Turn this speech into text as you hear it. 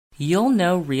You'll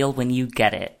know real when you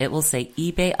get it. It will say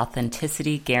eBay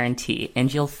Authenticity Guarantee,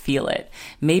 and you'll feel it.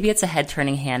 Maybe it's a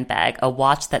head-turning handbag, a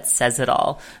watch that says it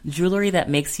all, jewelry that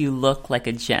makes you look like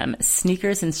a gem,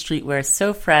 sneakers and streetwear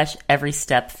so fresh every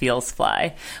step feels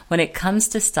fly. When it comes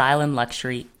to style and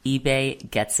luxury,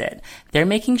 eBay gets it. They're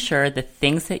making sure the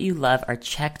things that you love are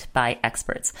checked by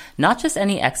experts. Not just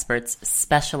any experts,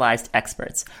 specialized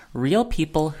experts. Real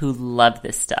people who love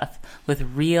this stuff with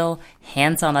real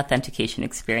hands-on authentication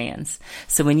experience.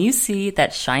 So when you see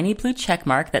that shiny blue check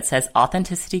mark that says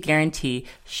Authenticity Guarantee,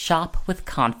 shop with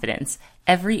confidence.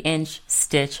 Every inch,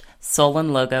 stitch, sole,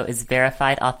 and logo is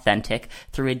verified authentic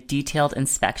through a detailed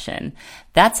inspection.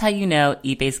 That's how you know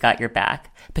eBay's got your back.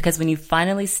 Because when you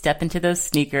finally step into those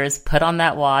sneakers, put on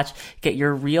that watch, get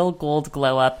your real gold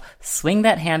glow up, swing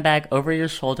that handbag over your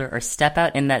shoulder, or step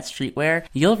out in that streetwear,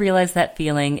 you'll realize that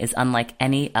feeling is unlike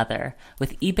any other.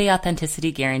 With eBay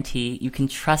Authenticity Guarantee, you can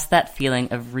trust that feeling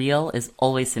of real is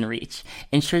always in reach.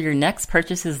 Ensure your next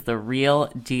purchase is the real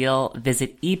deal.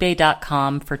 Visit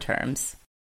ebay.com for terms.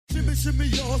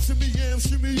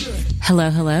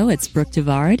 Hello, it's Brooke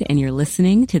Devard, and you're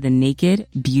listening to the Naked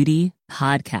Beauty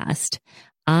Podcast.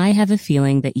 I have a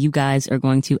feeling that you guys are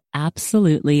going to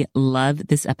absolutely love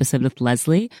this episode with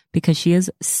Leslie because she has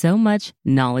so much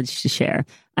knowledge to share.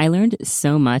 I learned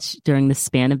so much during the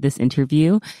span of this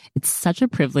interview. It's such a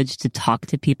privilege to talk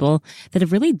to people that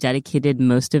have really dedicated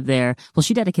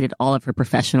she dedicated all of her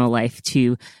professional life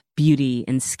to beauty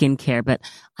and skincare. But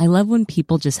I love when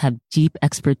people just have deep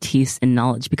expertise and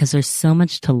knowledge because there's so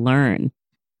much to learn.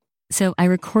 So I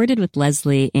recorded with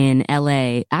Leslie in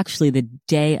LA, actually the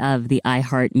day of the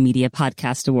iHeart Media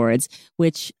Podcast Awards,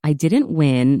 which I didn't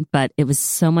win, but it was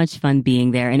so much fun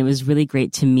being there. And it was really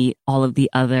great to meet all of the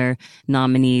other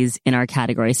nominees in our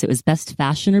category. So it was Best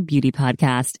Fashion or Beauty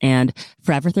Podcast, and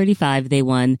Forever 35, they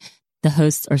won. The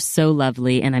hosts are so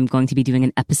lovely, and I'm going to be doing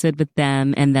an episode with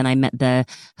them. And then I met the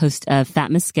host of Fat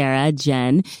Mascara,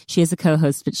 Jen. She is a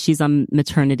co-host, but she's on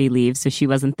maternity leave, so she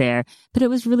wasn't there. But it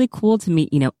was really cool to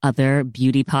meet, other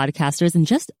beauty podcasters and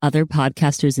just other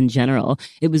podcasters in general.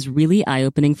 It was really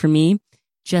eye-opening for me,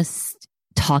 just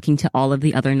talking to all of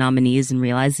the other nominees and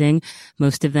realizing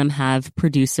most of them have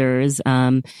producers,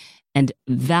 and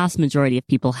vast majority of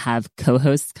people have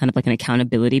co-hosts, kind of like an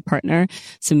accountability partner.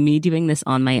 So me doing this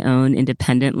on my own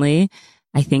independently,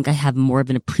 I think I have more of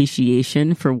an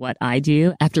appreciation for what I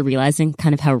do after realizing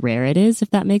kind of how rare it is, if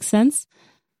that makes sense.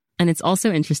 And it's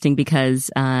also interesting because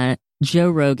Joe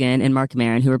Rogan and Marc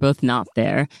Maron, who are both not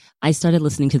there, I started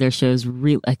listening to their shows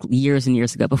years and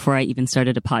years ago before I even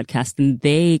started a podcast. And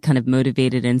they kind of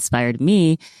motivated and inspired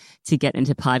me to get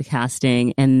into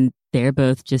podcasting. And they're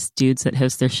both just dudes that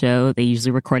host their show. They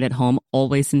usually record at home,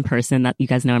 always in person. That, you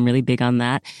guys know I'm really big on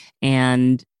that,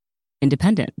 and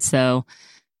independent. So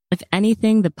if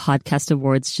anything, the podcast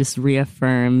awards just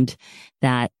reaffirmed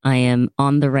that I am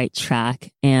on the right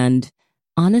track. And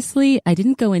honestly, I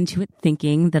didn't go into it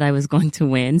thinking that I was going to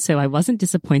win, so I wasn't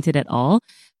disappointed at all.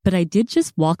 But I did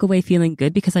just walk away feeling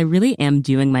good because I really am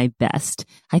doing my best.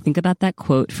 I think about that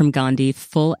quote from Gandhi,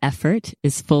 full effort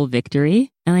is full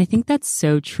victory. And I think that's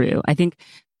so true. I think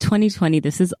 2020,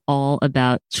 this is all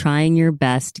about trying your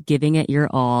best, giving it your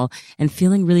all, and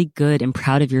feeling really good and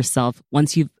proud of yourself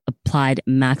once you've applied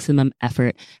maximum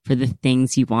effort for the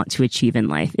things you want to achieve in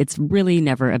life. It's really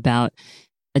never about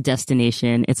a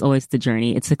destination. It's always the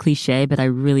journey. It's a cliche, but I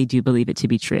really do believe it to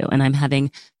be true. And I'm having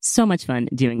so much fun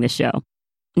doing this show.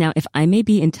 Now, if I may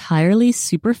be entirely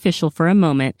superficial for a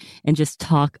moment and just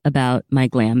talk about my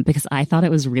glam, because I thought it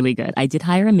was really good. I did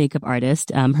hire a makeup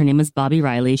artist. Her name was Bobby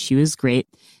Riley. She was great.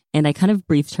 And I kind of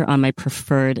briefed her on my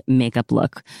preferred makeup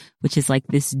look, which is like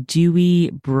this dewy,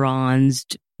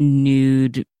 bronzed,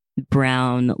 nude,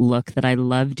 brown look that I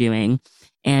love doing.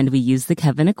 And we used the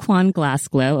Kevyn Aucoin Glass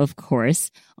Glow, of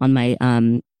course, on my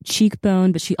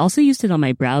cheekbone, but she also used it on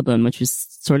my brow bone, which was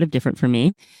sort of different for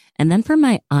me. And then for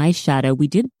my eyeshadow, we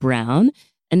did brown,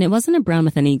 and it wasn't a brown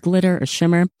with any glitter or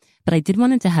shimmer, but I did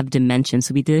want it to have dimension.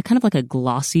 So we did kind of like a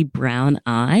glossy brown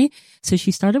eye. So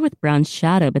she started with brown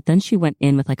shadow, but then she went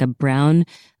in with like a brown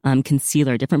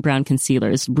concealer, different brown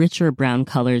concealers, richer brown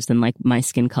colors than like my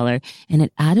skin color. And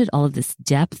it added all of this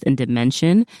depth and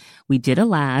dimension. We did a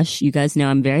lash. You guys know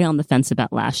I'm very on the fence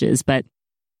about lashes, but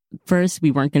first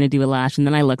we weren't going to do a lash. And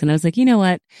then I looked and I was like, you know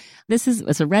what?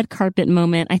 It's a red carpet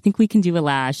moment. I think we can do a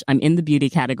lash. I'm in the beauty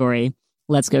category.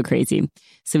 Let's go crazy.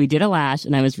 So we did a lash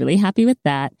and I was really happy with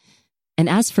that. And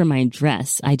as for my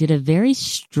dress, I did a very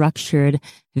structured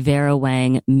Vera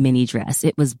Wang mini dress.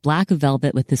 It was black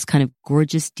velvet with this kind of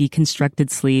gorgeous deconstructed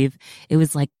sleeve. It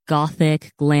was like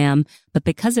gothic, glam, but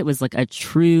because it was like a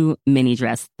true mini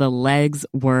dress, the legs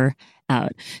were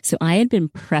out. So I had been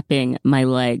prepping my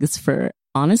legs for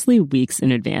honestly weeks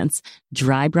in advance,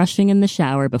 dry brushing in the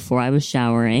shower before I was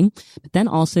showering, but then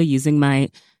also using my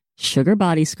sugar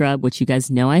body scrub, which you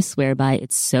guys know I swear by.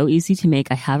 It's so easy to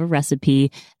make. I have a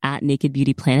recipe at Naked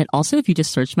Beauty Planet. Also, if you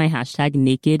just search my hashtag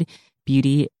Naked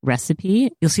Beauty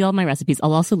Recipe, you'll see all my recipes.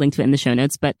 I'll also link to it in the show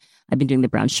notes, but I've been doing the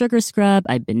brown sugar scrub.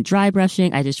 I've been dry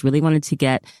brushing. I just really wanted to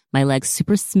get my legs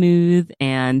super smooth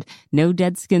and no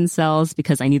dead skin cells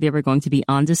because I knew they were going to be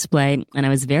on display. And I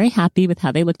was very happy with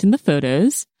how they looked in the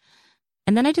photos.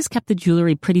 And then I just kept the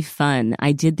jewelry pretty fun.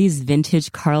 I did these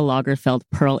vintage Karl Lagerfeld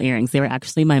pearl earrings. They were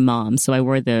actually my mom's, so I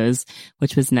wore those,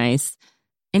 which was nice.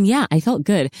 And yeah, I felt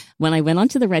good. When I went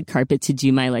onto the red carpet to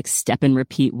do my like step and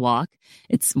repeat walk,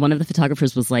 one of the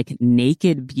photographers was like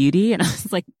Naked Beauty. And I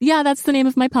was like, yeah, that's the name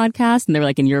of my podcast. And they were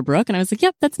like, and you're Brooke? And I was like,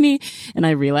 yep, that's me. And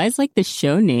I realized like the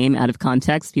show name out of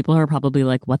context, people are probably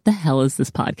like, what the hell is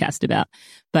this podcast about?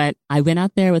 But I went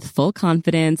out there with full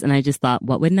confidence and I just thought,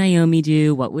 what would Naomi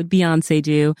do? What would Beyonce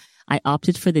do? I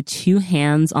opted for the 2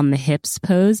 hands on the hips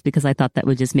pose because I thought that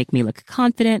would just make me look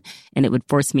confident and it would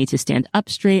force me to stand up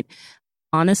straight.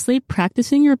 Honestly,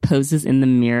 practicing your poses in the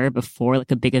mirror before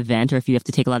like a big event or if you have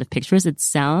to take a lot of pictures, it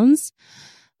sounds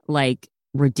like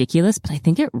ridiculous, but I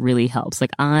think it really helps.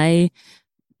 Like I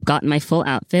got in my full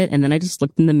outfit and then I just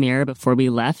looked in the mirror before we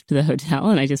left the hotel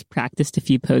and I just practiced a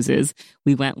few poses.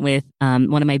 We went with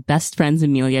one of my best friends,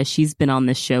 Amelia. She's been on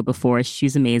this show before.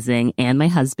 She's amazing. And my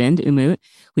husband, Umut.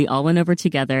 We all went over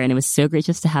together and it was so great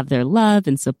just to have their love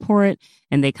and support.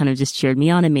 And they kind of just cheered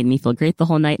me on and made me feel great the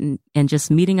whole night and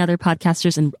just meeting other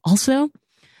podcasters. And also,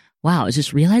 wow,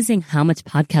 just realizing how much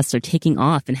podcasts are taking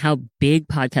off and how big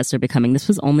podcasts are becoming. This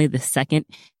was only the second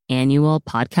annual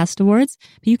podcast awards,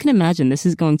 but you can imagine this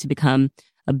is going to become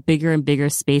a bigger and bigger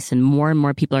space and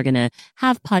more people are going to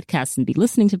have podcasts and be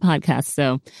listening to podcasts.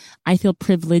 So I feel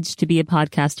privileged to be a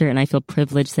podcaster and I feel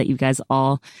privileged that you guys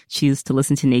all choose to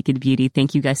listen to Naked Beauty.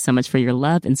 Thank you guys so much for your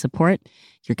love and support.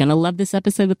 You're going to love this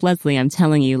episode with Leslie. I'm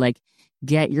telling you, like,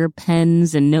 get your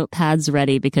pens and notepads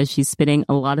ready because she's spitting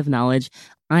a lot of knowledge.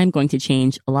 I'm going to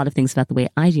change a lot of things about the way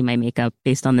I do my makeup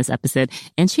based on this episode.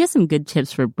 And she has some good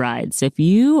tips for brides. So if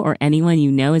you or anyone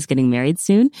you know is getting married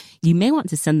soon, you may want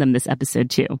to send them this episode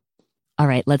too. All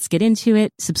right, let's get into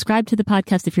it. Subscribe to the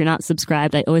podcast if you're not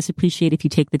subscribed. I always appreciate if you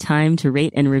take the time to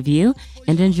rate and review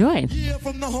and enjoy.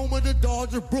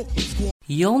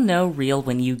 You'll know real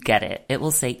when you get it. It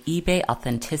will say eBay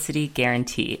Authenticity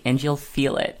Guarantee, and you'll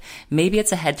feel it. Maybe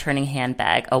it's a head-turning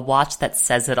handbag, a watch that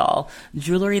says it all,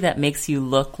 jewelry that makes you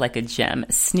look like a gem,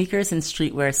 sneakers and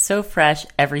streetwear so fresh,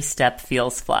 every step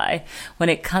feels fly. When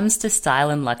it comes to style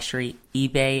and luxury,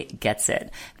 eBay gets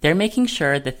it. They're making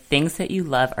sure the things that you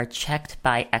love are checked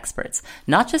by experts.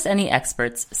 Not just any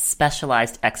experts,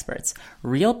 specialized experts.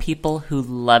 Real people who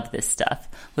love this stuff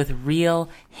with real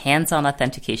hands-on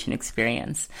authentication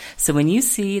experience. So when you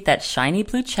see that shiny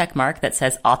blue check mark that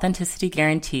says Authenticity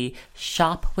Guarantee,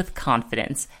 shop with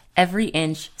confidence. Every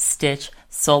inch, stitch,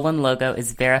 sole, and logo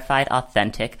is verified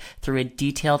authentic through a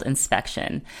detailed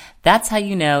inspection. That's how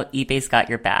you know eBay's got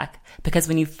your back. Because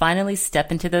when you finally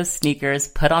step into those sneakers,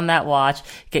 put on that watch,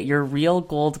 get your real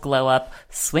gold glow up,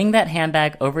 swing that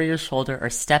handbag over your shoulder, or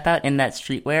step out in that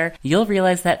streetwear, you'll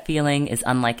realize that feeling is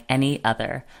unlike any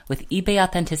other. With eBay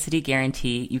Authenticity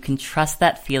Guarantee, you can trust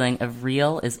that feeling of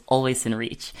real is always in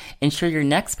reach. Ensure your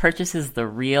next purchase is the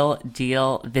real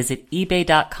deal. Visit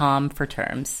ebay.com for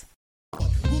terms.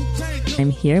 I'm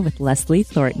here with Leslie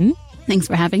Thornton. Thanks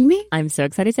for having me. I'm so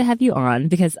excited to have you on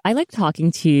because I like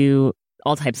talking to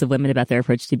all types of women about their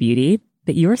approach to beauty,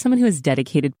 but you are someone who has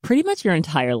dedicated pretty much your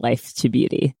entire life to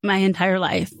beauty. My entire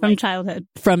life, from childhood.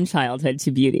 From childhood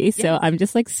to beauty. Yes. So I'm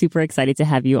just like super excited to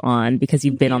have you on because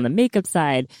you've been on the makeup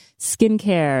side,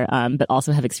 skincare, but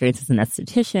also have experience as an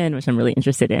esthetician, which I'm really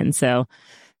interested in. So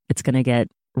it's going to get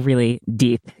really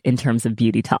deep in terms of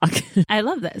beauty talk. I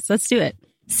love this. Let's do it.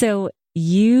 So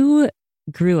you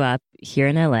grew up here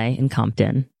in LA, in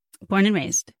Compton. Born and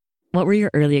raised. What were your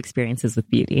early experiences with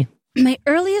beauty? My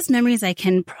earliest memories I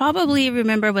can probably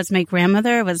remember was my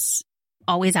grandmother was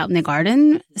always out in the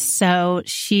garden. So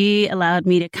she allowed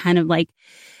me to kind of like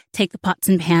take the pots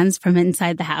and pans from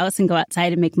inside the house and go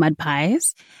outside and make mud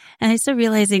pies. And I started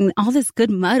realizing all this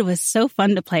good mud was so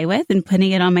fun to play with and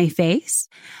putting it on my face.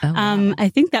 Oh, wow. I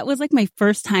think that was like my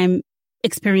first time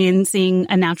experiencing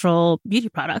a natural beauty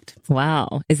product.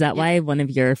 Wow. Is that why one of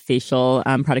your facial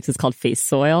products is called Face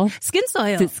Soil? Skin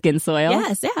Soil. Is it Skin Soil?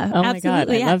 Yes, yeah. Oh my God,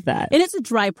 I love that. And it's a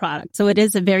dry product. So it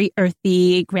is a very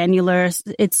earthy, granular,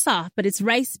 it's soft, but it's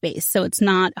rice-based. So it's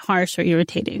not harsh or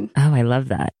irritating. Oh, I love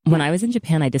that. When I was in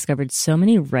Japan, I discovered so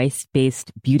many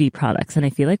rice-based beauty products, and I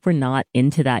feel like we're not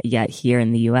into that yet here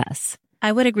in the US.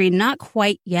 I would agree. Not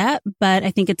quite yet, but I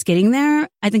think it's getting there.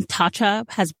 I think Tatcha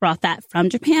has brought that from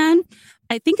Japan.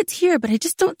 I think it's here, but I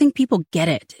just don't think people get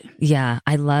it. Yeah,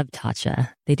 I love Tatcha.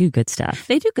 They do good stuff.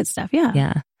 They do good stuff, yeah.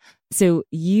 Yeah. So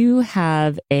you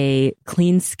have a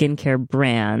clean skincare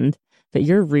brand, but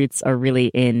your roots are really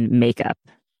in makeup.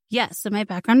 Yes. So my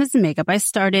background is in makeup. I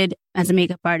started as a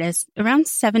makeup artist around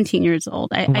 17 years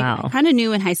old. I kind of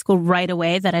knew in high school right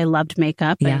away that I loved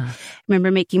makeup. Yeah. I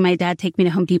remember making my dad take me to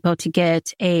Home Depot to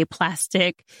get a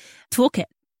plastic toolkit.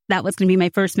 That was going to be my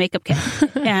first makeup kit.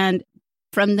 And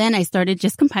from then I started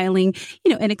just compiling,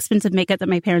 inexpensive makeup that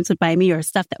my parents would buy me or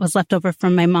stuff that was left over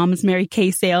from my mom's Mary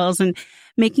Kay sales and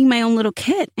making my own little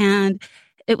kit. And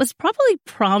it was probably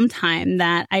prom time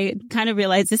that I kind of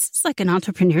realized this is like an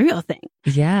entrepreneurial thing.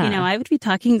 Yeah. I would be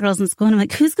talking to girls in school and I'm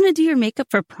like, who's going to do your makeup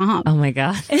for prom? Oh my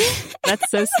God. That's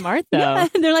so smart though. Yeah.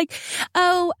 And they're like,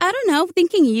 oh, I don't know,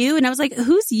 thinking you. And I was like,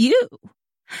 who's you?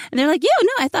 And they're like,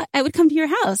 no, I thought I would come to your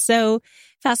house. So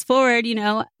fast forward,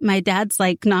 my dad's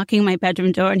like knocking on my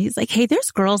bedroom door and he's like, hey,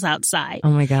 there's girls outside. Oh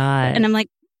my God. And I'm like,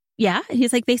 yeah. And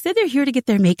he's like, they said they're here to get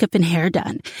their makeup and hair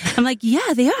done. I'm like,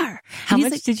 yeah, they are. How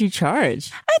much did you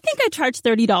charge? I think I charged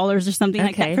 $30 or something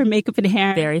like that for makeup and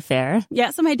hair. Very fair.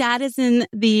 Yeah. So my dad is in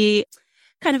the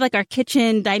kind of like our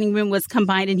kitchen dining room was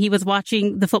combined and he was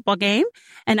watching the football game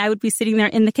and I would be sitting there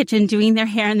in the kitchen doing their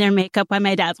hair and their makeup while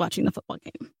my dad's watching the football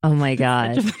game. Oh my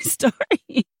God. Such a funny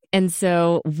story. And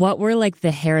so what were like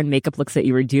the hair and makeup looks that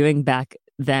you were doing back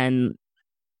then?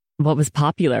 What was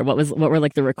popular? What were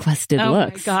like the requested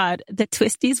looks? Oh my God. The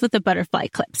twisties with the butterfly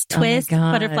clips. Twist,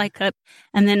 butterfly clip.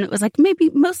 And then it was like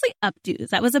mostly updos.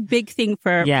 That was a big thing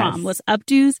for prom was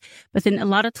updos, but then a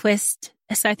lot of twist.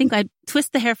 So I think I'd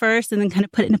twist the hair first and then kind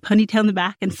of put it in a ponytail in the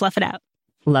back and fluff it out.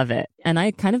 Love it. And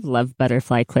I kind of love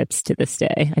butterfly clips to this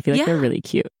day. I feel like they're really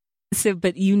cute. So,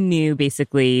 but you knew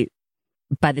basically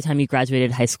by the time you graduated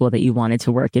high school that you wanted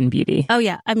to work in beauty. Oh,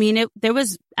 yeah. I mean, there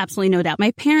was absolutely no doubt.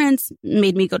 My parents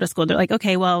made me go to school. They're like,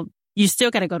 okay, well, you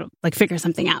still got to go to figure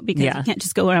something out because you can't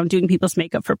just go around doing people's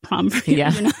makeup for prom for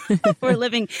a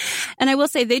living. And I will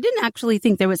say they didn't actually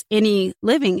think there was any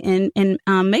living in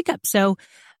makeup. So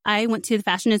I went to the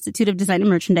Fashion Institute of Design and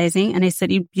Merchandising and I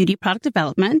studied beauty product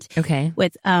development. Okay.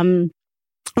 With,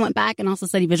 I went back and also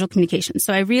studied visual communication.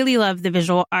 So I really love the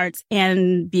visual arts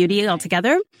and beauty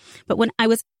altogether. But when I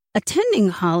was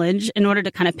attending college, in order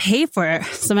to kind of pay for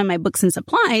some of my books and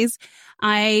supplies,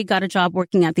 I got a job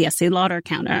working at the Estee Lauder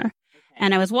counter.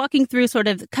 And I was walking through, sort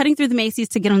of cutting through the Macy's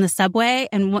to get on the subway.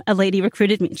 And a lady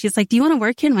recruited me. She's like, do you want to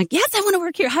work here? And I'm like, yes, I want to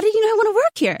work here. How did you know I want to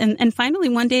work here? And finally,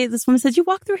 one day, this woman says, you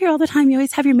walk through here all the time. You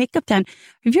always have your makeup done.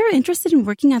 Are you ever interested in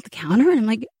working at the counter? And I'm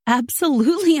like,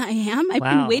 absolutely, I am. I've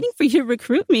been waiting for you to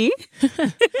recruit me.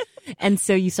 And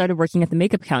so you started working at the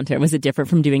makeup counter. Was it different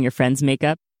from doing your friend's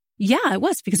makeup? Yeah, it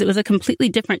was because it was a completely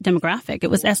different demographic. It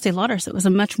was Estee Lauder. So it was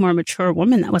a much more mature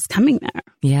woman that was coming there.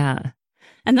 Yeah.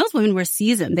 And those women were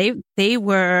seasoned. They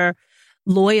were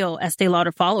loyal Estee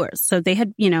Lauder followers. So they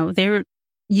had, they were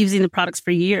using the products for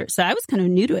years. So I was kind of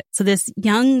new to it. So this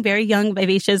young, very young,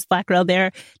 vivacious Black girl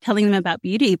there telling them about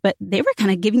beauty, but they were kind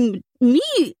of giving me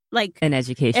like an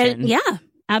education. Yeah,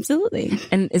 absolutely.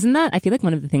 And isn't that, I feel like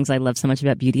one of the things I love so much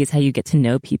about beauty is how you get to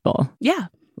know people. Yeah.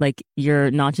 Like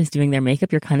you're not just doing their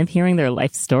makeup, you're kind of hearing their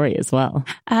life story as well.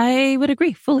 I would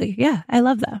agree fully. Yeah, I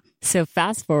love that. So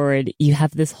fast forward, you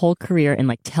have this whole career in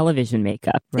like television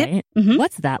makeup, right? Yep. Mm-hmm.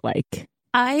 What's that like?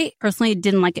 I personally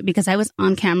didn't like it because I was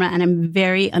on camera and I'm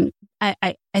very,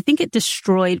 I think it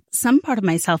destroyed some part of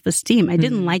my self-esteem. I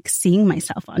didn't like seeing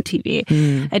myself on TV.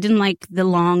 I didn't like the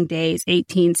long days,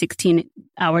 18,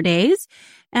 16-hour days.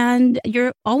 And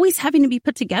you're always having to be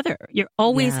put together. You're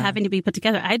always having to be put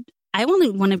together. I only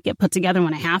want to get put together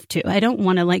when I have to. I don't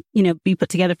want to be put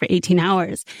together for 18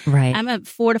 hours. Right. I'm at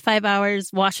 4 to 5 hours,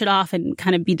 wash it off and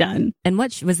kind of be done. And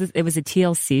what was this? It was a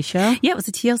TLC show? Yeah, it was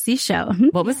a TLC show.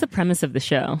 What was the premise of the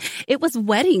show? It was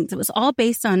weddings. It was all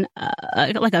based on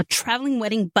like a traveling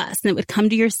wedding bus, and it would come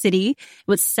to your city. It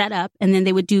would set up, and then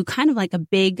they would do kind of like a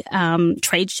big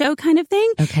trade show kind of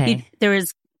thing. Okay. There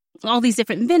was all these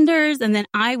different vendors. And then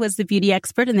I was the beauty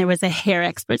expert and there was a hair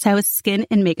expert. So I was skin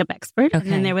and makeup expert. Okay.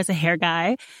 And then there was a hair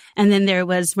guy. And then there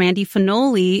was Randy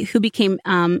Finoli, who became,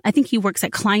 I think he works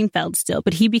at Kleinfeld still,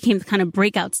 but he became the kind of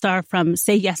breakout star from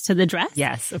Say Yes to the Dress.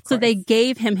 Yes, of course. So they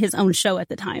gave him his own show at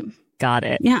the time. Got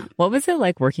it. Yeah. What was it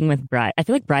like working with I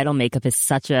feel like bridal makeup is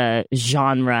such a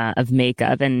genre of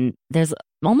makeup, and there's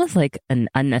almost like an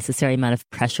unnecessary amount of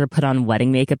pressure put on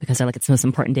wedding makeup because they're like, it's the most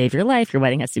important day of your life. Your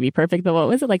wedding has to be perfect. But what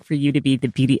was it like for you to be the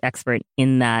beauty expert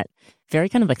in that very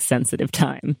kind of like sensitive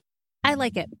time? I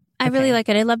like it. I really like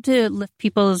it. I love to lift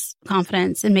people's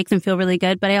confidence and make them feel really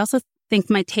good. But I also think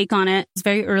my take on it is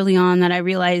very early on that I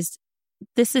realized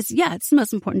this is, it's the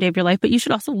most important day of your life, but you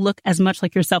should also look as much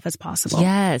like yourself as possible.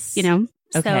 Yes. You know?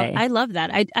 Okay. So I love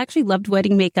that. I actually loved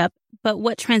wedding makeup, but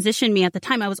what transitioned me at the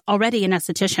time, I was already an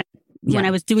esthetician when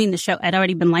I was doing the show. I'd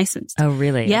already been licensed. Oh,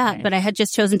 really? Yeah. Okay. But I had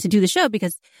just chosen to do the show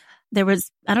because there was,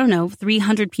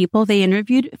 300 people they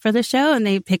interviewed for the show and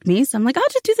they picked me. So I'm like, I'll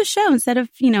just do the show instead of,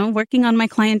 working on my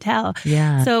clientele.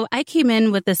 Yeah. So I came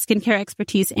in with the skincare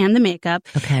expertise and the makeup.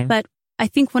 Okay. But I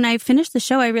think when I finished the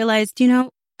show, I realized,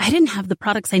 I didn't have the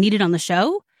products I needed on the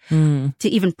show to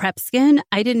even prep skin.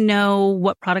 I didn't know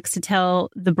what products to tell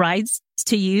the brides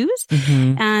to use.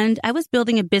 Mm-hmm. And I was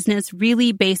building a business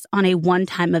really based on a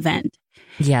one-time event.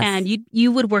 Yes. And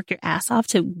you would work your ass off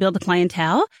to build a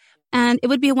clientele and it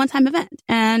would be a one-time event.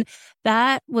 And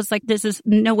that was like, this is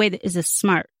no way that is a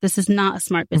smart. This is not a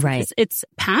smart business. Right. It's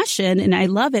passion and I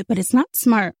love it, but it's not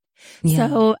smart. Yeah.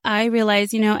 So I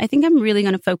realized, I think I'm really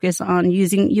going to focus on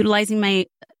utilizing my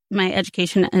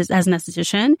education as an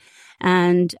esthetician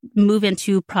and move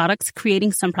into products,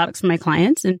 creating some products for my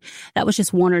clients. And that was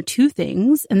just one or two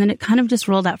things. And then it kind of just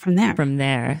rolled out from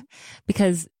there.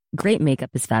 Because great makeup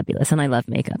is fabulous. And I love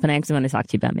makeup. And I actually want to talk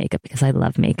to you about makeup because I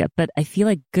love makeup. But I feel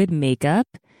like good makeup,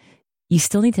 you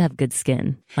still need to have good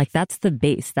skin. Like that's the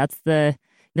base.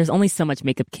 There's only so much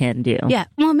makeup can do. Yeah.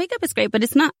 Well, makeup is great, but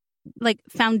it's not like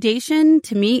foundation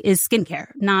to me is skincare,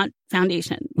 not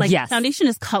foundation. Like foundation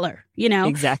is color,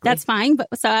 Exactly. That's fine. But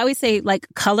so I always say like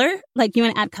color, like you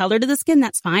want to add color to the skin,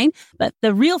 that's fine. But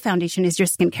the real foundation is your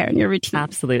skincare and your routine.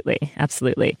 Absolutely.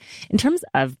 Absolutely. In terms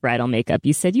of bridal makeup,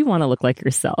 you said you want to look like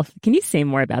yourself. Can you say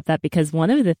more about that? Because one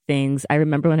of the things I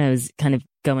remember when I was kind of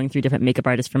going through different makeup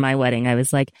artists for my wedding, I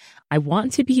was like, I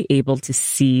want to be able to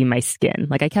see my skin.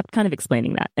 Like I kept kind of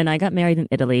explaining that. And I got married in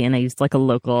Italy and I used like a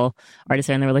local artist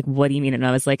there and they were like, what do you mean? And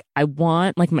I was like, I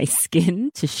want like my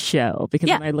skin to show because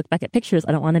when I look back at pictures,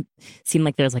 I don't want to seem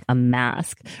like there's like a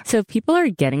mask. So if people are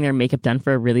getting their makeup done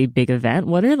for a really big event,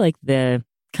 what are like the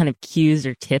kind of cues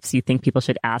or tips you think people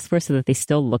should ask for so that they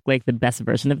still look like the best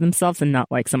version of themselves and not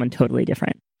like someone totally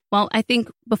different? Well, I think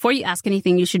before you ask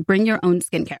anything, you should bring your own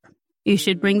skincare. You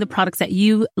should bring the products that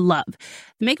you love.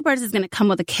 The makeup artist is going to come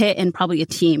with a kit and probably a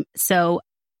team. So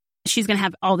she's going to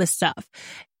have all this stuff.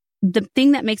 The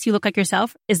thing that makes you look like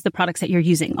yourself is the products that you're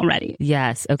using already.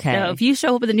 Yes. Okay. So if you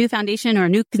show up with a new foundation or a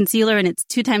new concealer and it's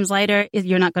 2 times lighter,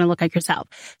 you're not going to look like yourself.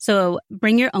 So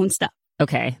bring your own stuff.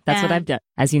 Okay. That's what I've done.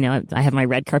 As you know, I have my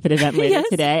red carpet event later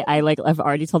today. I've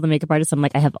already told the makeup artist, I'm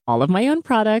like, I have all of my own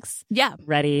products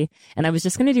ready. And I was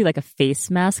just going to do like a face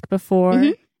mask before.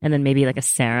 Mm-hmm. And then maybe like a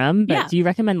serum. But do you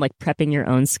recommend like prepping your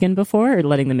own skin before or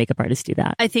letting the makeup artist do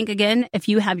that? I think, again, if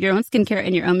you have your own skincare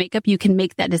and your own makeup, you can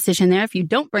make that decision there. If you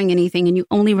don't bring anything and you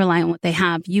only rely on what they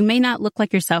have, you may not look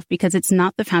like yourself because it's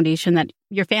not the foundation that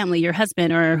your family, your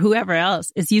husband, or whoever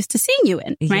else is used to seeing you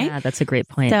in, right? Yeah, that's a great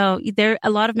point. So a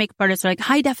lot of makeup artists are like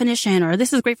high definition or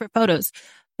this is great for photos,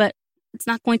 but it's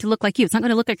not going to look like you. It's not going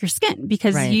to look like your skin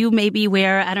because you maybe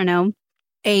wear, I don't know,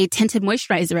 a tinted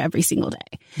moisturizer every single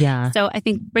day. Yeah. So I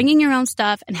think bringing your own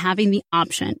stuff and having the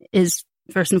option is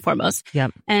first and foremost.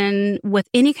 Yep. And with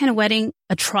any kind of wedding,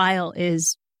 a trial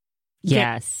is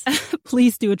yes.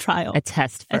 Please do a trial. A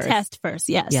test first. A test first,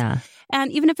 yes. Yeah.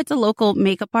 And even if it's a local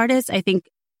makeup artist, I think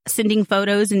sending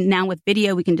photos and now with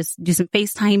video, we can just do some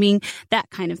FaceTiming, that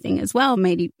kind of thing as well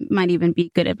might even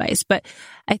be good advice. But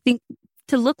I think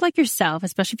to look like yourself,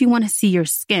 especially if you want to see your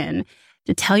skin,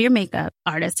 to tell your makeup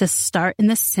artist to start in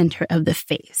the center of the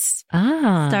face.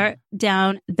 Start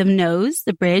down the nose,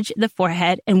 the bridge, the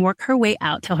forehead, and work her way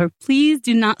out. Tell her, please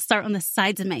do not start on the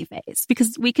sides of my face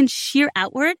because we can sheer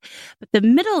outward, but the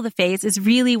middle of the face is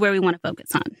really where we want to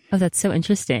focus on. Oh, that's so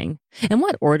interesting. And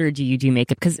what order do you do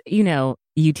makeup? Because,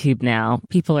 YouTube now,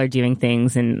 people are doing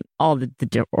things in all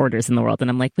the orders in the world. And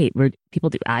I'm like, wait, people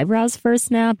do eyebrows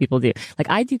first now? People do, like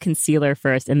I do concealer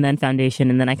first and then foundation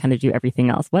and then I kind of do everything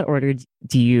else. What order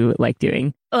do you like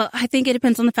doing? I think it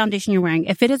depends on the foundation you're wearing.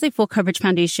 If it is a full coverage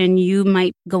foundation, you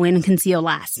might go in and conceal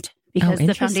last because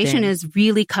the foundation is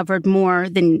really covered more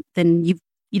than you've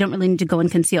you don't really need to go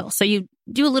and conceal. So you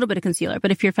do a little bit of concealer,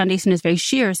 but if your foundation is very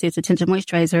sheer, say it's a tinted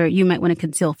moisturizer, you might want to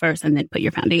conceal first and then put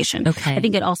your foundation. Okay. I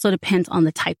think it also depends on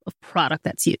the type of product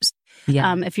that's used.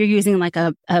 Yeah. If you're using like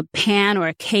a pan or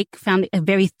a cake a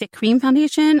very thick cream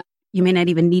foundation, you may not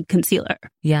even need concealer.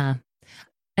 Yeah.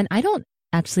 And I don't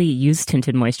actually use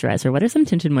tinted moisturizer. What are some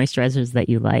tinted moisturizers that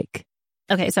you like?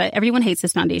 Okay, so everyone hates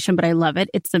this foundation, but I love it.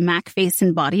 It's the MAC Face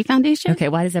and Body Foundation. Okay,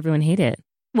 why does everyone hate it?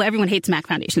 Well, everyone hates MAC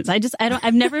foundations.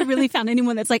 I've never really found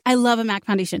anyone that's like, I love a MAC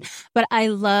foundation, but I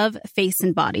love Face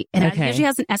and Body. And it usually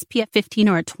has an SPF 15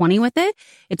 or a 20 with it.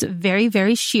 It's very,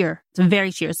 very sheer. It's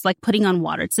very sheer. It's like putting on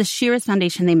water. It's the sheerest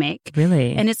foundation they make.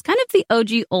 Really? And it's kind of the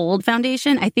OG old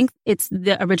foundation. I think it's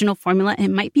the original formula. It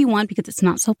might be one because it's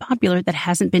not so popular that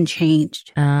hasn't been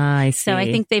changed. I see. So I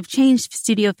think they've changed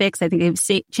Studio Fix. I think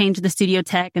they've changed the Studio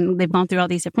Tech and they've gone through all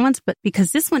these different ones. But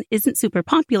because this one isn't super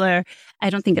popular, I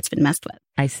don't think it's been messed with.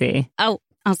 I see. Oh,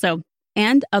 also,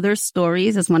 And Other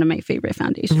Stories is one of my favorite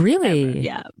foundations. Really? Ever.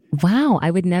 Yeah. Wow.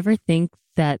 I would never think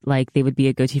that like they would be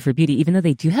a go-to for beauty, even though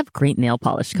they do have great nail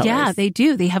polish colors. Yeah, they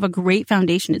do. They have a great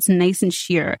foundation. It's nice and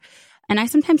sheer. And I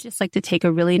sometimes just like to take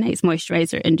a really nice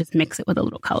moisturizer and just mix it with a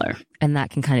little color. And that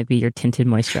can kind of be your tinted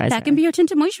moisturizer. That can be your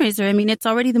tinted moisturizer. I mean, it's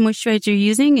already the moisturizer you're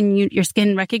using and your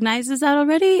skin recognizes that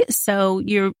already. So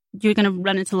you're going to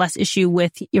run into less issue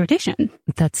with irritation.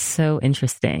 That's so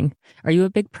interesting. Are you a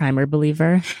big primer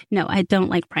believer? No, I don't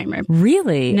like primer.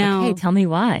 Really? No. Okay, tell me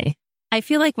why. I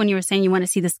feel like when you were saying you want to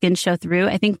see the skin show through,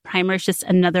 I think primer is just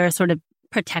another sort of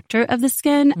protector of the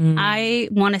skin. I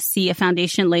want to see a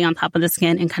foundation lay on top of the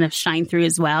skin and kind of shine through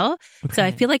as well. Okay. So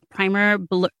I feel like primer,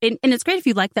 and it's great if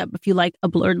you like that, if you like a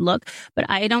blurred look, but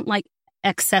I don't like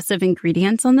excessive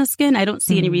ingredients on the skin. I don't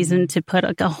see any reason to put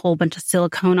like a whole bunch of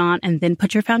silicone on and then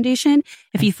put your foundation.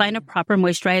 If you find a proper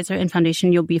moisturizer and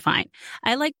foundation, you'll be fine.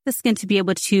 I like the skin to be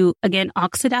able to, again,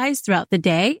 oxidize throughout the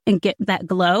day and get that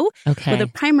glow. Okay. With a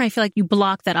primer, I feel like you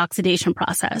block that oxidation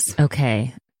process.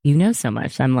 Okay. You know so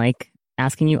much. I'm like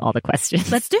asking you all the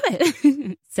questions. Let's do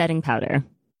it. Setting powder.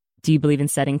 Do you believe in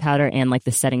setting powder and like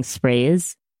the setting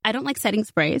sprays? I don't like setting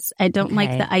sprays. I don't like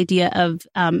the idea of,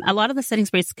 a lot of the setting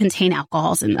sprays contain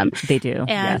alcohols in them. They do. And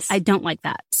yes. I don't like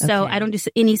that. So I don't do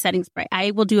any setting spray.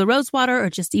 I will do a rose water or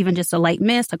just a light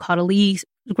mist, a Caudalie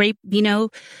grape vino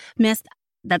mist.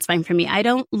 That's fine for me. I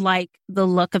don't like the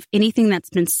look of anything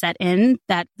that's been set in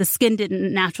that the skin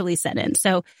didn't naturally set in.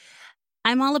 So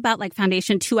I'm all about like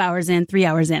foundation 2 hours in, 3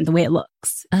 hours in, the way it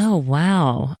looks. Oh,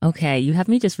 wow. Okay. You have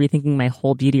me just rethinking my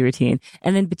whole beauty routine.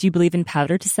 And then, but do you believe in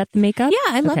powder to set the makeup?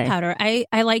 Yeah, I love powder.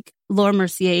 I like Laura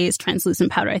Mercier's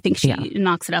translucent powder. I think she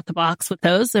knocks it out the box with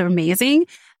those. They're amazing.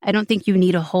 I don't think you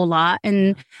need a whole lot.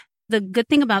 And the good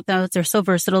thing about those, they're so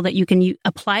versatile that you can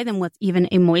apply them with even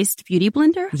a moist beauty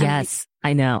blender. Yes,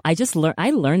 I know. I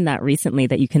learned that recently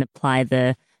that you can apply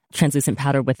the translucent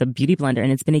powder with a beauty blender,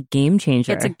 and it's been a game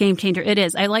changer. It's a game changer. It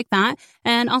is. I like that.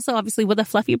 And also obviously with a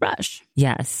fluffy brush.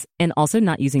 Yes. And also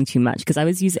not using too much, because I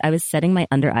was setting my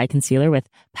under eye concealer with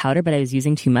powder, but I was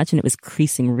using too much and it was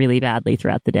creasing really badly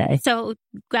throughout the day. So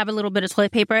grab a little bit of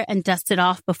toilet paper and dust it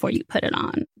off before you put it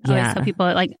on. Yeah. So people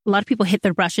a lot of people hit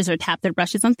their brushes or tap their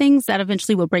brushes on things that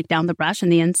eventually will break down the brush on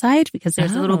the inside because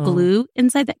there's a little glue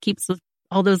inside that keeps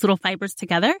all those little fibers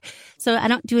together. So I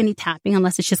don't do any tapping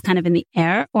unless it's just kind of in the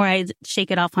air, or I shake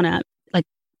it off on a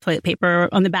toilet paper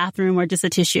on the bathroom or just a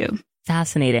tissue.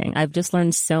 Fascinating. I've just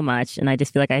learned so much and I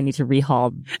just feel like I need to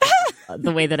rehaul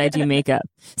the way that I do makeup.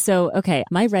 So, okay,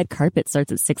 my red carpet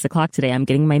starts at 6:00 today. I'm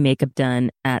getting my makeup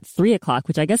done at 3:00,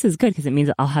 which I guess is good because it means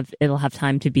it'll have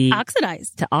time to be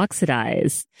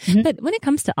oxidize. Mm-hmm. But when it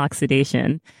comes to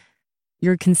oxidation,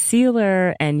 your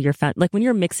concealer and your like when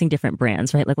you're mixing different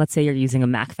brands, right? Like let's say you're using a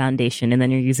MAC foundation and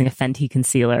then you're using a Fenty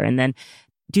concealer, and then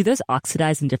do those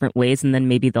oxidize in different ways and then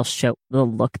maybe they'll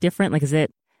look different? Like, is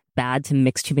it bad to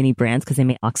mix too many brands because they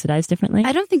may oxidize differently?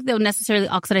 I don't think they'll necessarily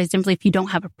oxidize differently if you don't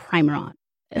have a primer on.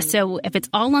 So if it's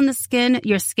all on the skin,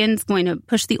 your skin's going to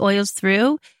push the oils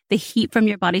through. The heat from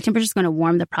your body temperature is going to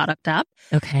warm the product up.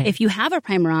 Okay. If you have a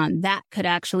primer on, that could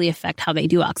actually affect how they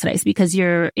do oxidize because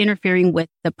you're interfering with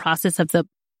the process of the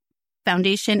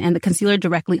foundation and the concealer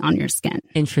directly on your skin.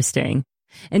 Interesting.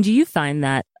 And do you find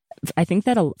that, I think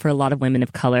that for a lot of women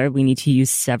of color, we need to use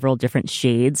several different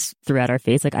shades throughout our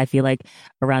face. Like I feel like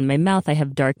around my mouth, I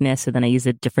have darkness. So then I use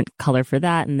a different color for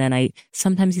that. And then I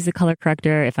sometimes use a color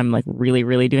corrector if I'm like really,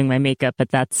 really doing my makeup, but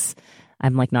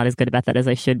I'm like not as good about that as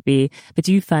I should be. But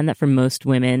do you find that for most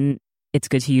women, it's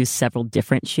good to use several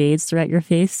different shades throughout your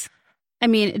face? I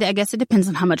mean, I guess it depends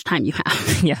on how much time you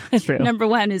have. Yeah, true. Number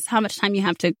one is how much time you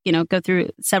have to, go through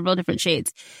several different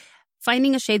shades.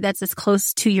 Finding a shade that's as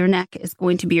close to your neck is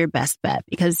going to be your best bet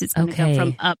because it's going to go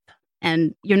from up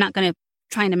And you're not going to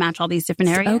trying to match all these different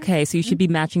areas. Okay, so you should be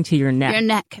matching to your neck. Your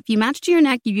neck. If you match to your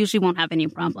neck, you usually won't have any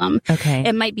problem. Okay.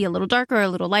 It might be a little darker or a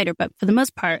little lighter, but for the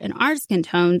most part, in our skin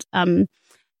tones,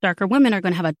 darker women are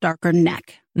going to have a darker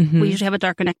neck. Mm-hmm. We usually have a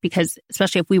darker neck because,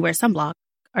 especially if we wear sunblock,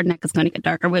 our neck is going to get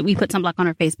darker. We put sunblock on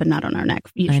our face, but not on our neck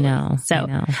usually. I know. So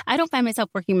I don't find myself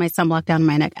working my sunblock down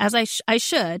my neck as I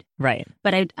should. Right.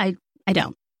 But I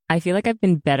don't. I feel like I've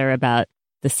been better about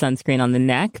the sunscreen on the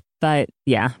neck, but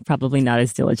yeah, probably not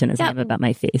as diligent as I am about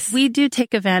my face. We do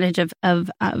take advantage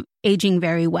of aging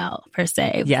very well, per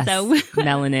se. Yes. So,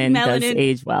 melanin does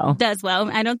age well. Does well.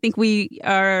 I don't think we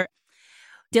are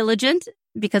diligent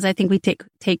because I think we take,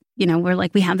 we're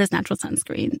like, we have this natural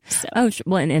sunscreen. So. Oh,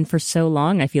 well, and for so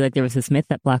long, I feel like there was this myth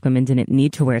that Black women didn't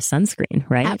need to wear sunscreen,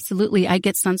 right? Absolutely. I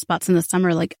get sunspots in the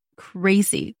summer like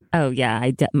crazy. Oh, yeah.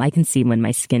 I can see when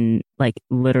my skin like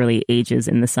literally ages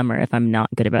in the summer if I'm not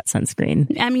good about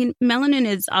sunscreen. I mean, melanin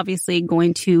is obviously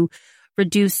going to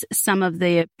reduce some of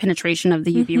the penetration of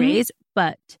the UV rays,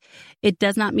 but it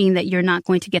does not mean that you're not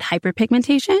going to get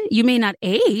hyperpigmentation. You may not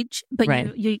age,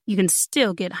 but you can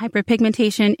still get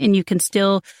hyperpigmentation, and you can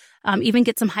still even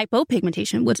get some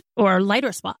hypopigmentation or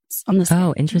lighter spots on the skin.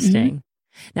 Oh, interesting. Mm-hmm.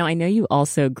 Now, I know you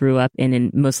also grew up in a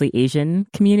mostly Asian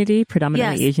community,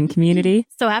 predominantly Asian community.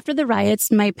 So after the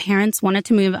riots, my parents wanted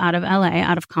to move out of LA,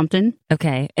 out of Compton.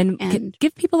 Okay. And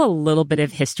give people a little bit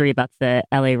of history about the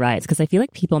LA riots, because I feel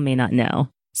like people may not know.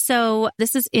 So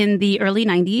this is in the early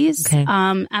 90s. Okay.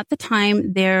 At the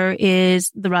time, there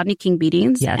is the Rodney King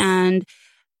beatings. Yes. And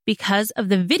because of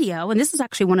the video, and this is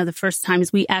actually one of the first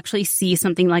times we actually see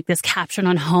something like this captured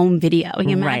on home video. You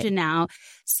imagine now.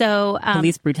 So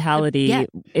police brutality,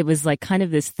 it was like kind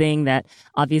of this thing that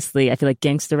obviously I feel like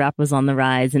gangster rap was on the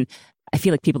rise, and I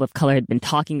feel like people of color had been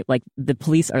talking like the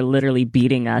police are literally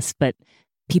beating us, but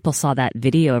people saw that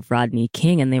video of Rodney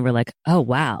King and they were like, oh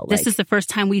wow, this is the first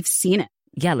time we've seen it.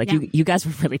 Yeah, like you guys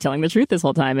were really telling the truth this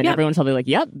whole time, and everyone's probably like,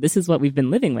 yep, this is what we've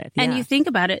been living with. Yeah. And you think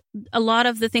about it, a lot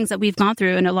of the things that we've gone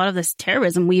through and a lot of this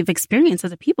terrorism we've experienced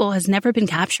as a people has never been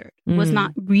captured. Was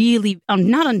not really,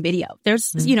 not on video.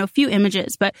 There's, a few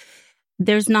images, but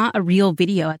there's not a real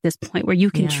video at this point where you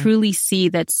can truly see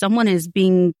that someone is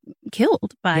being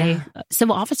killed by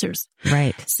civil officers.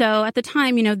 Right. So at the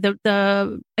time,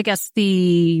 I guess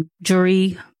the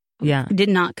jury did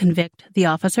not convict the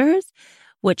officers,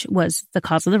 which was the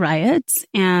cause of the riots.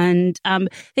 And they kind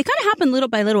of happened little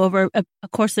by little over a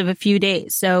course of a few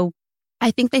days. So I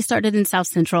think they started in South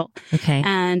Central. Okay.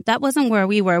 And that wasn't where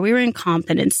we were. We were in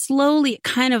Compton, and slowly it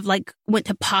kind of like went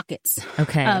to pockets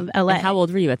of LA. And how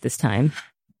old were you at this time?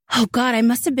 Oh, God, I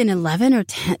must have been 11 or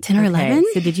 10 or 11.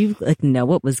 So did you know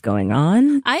what was going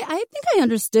on? I think I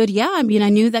understood. Yeah. I mean, I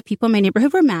knew that people in my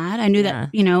neighborhood were mad. I knew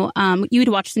that, you would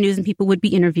watch the news and people would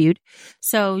be interviewed.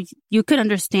 So you could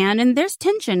understand. And there's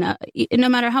tension. No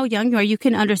matter how young you are, you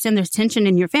can understand there's tension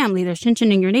in your family. There's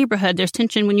tension in your neighborhood. There's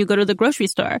tension when you go to the grocery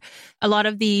store. A lot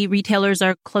of the retailers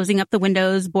are closing up the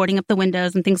windows, boarding up the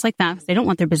windows and things like that because they don't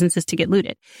want their businesses to get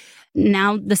looted.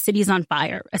 Now the city's on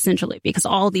fire, essentially, because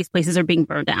all these places are being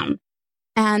burned down.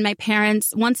 And my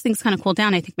parents, once things kind of cooled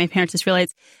down, I think my parents just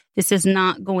realized this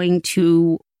isn't going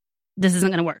to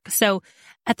work. So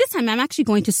at this time, I'm actually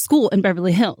going to school in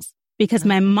Beverly Hills because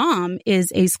my mom is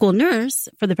a school nurse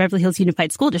for the Beverly Hills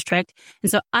Unified School District.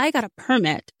 And so I got a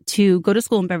permit to go to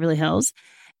school in Beverly Hills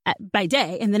by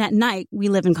day. And then at night, we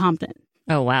live in Compton.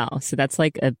 Oh, wow. So that's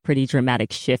like a pretty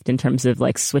dramatic shift in terms of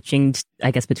like switching, I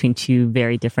guess, between two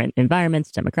very different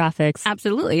environments, demographics.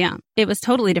 Absolutely. Yeah. It was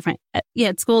totally different.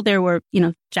 At school, there were,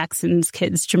 Jackson's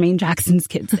kids, Jermaine Jackson's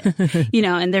kids,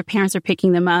 and their parents are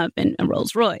picking them up in a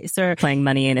Rolls Royce or playing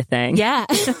Money Ain't a Thing. Yeah.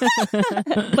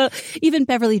 But even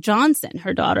Beverly Johnson,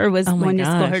 her daughter was going to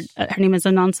school. Her name is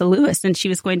Anansa Lewis, and she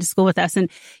was going to school with us. And,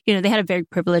 they had a very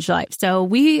privileged life. So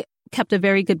we kept a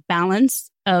very good balance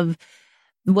of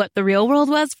what the real world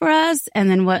was for us and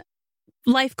then what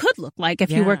life could look like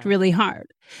if you worked really hard.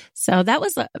 So that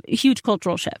was a huge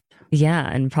cultural shift. Yeah.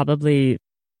 And probably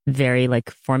very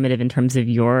like formative in terms of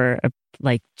your,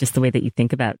 like just the way that you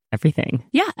think about everything.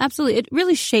 Yeah, absolutely. It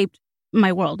really shaped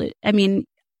my world.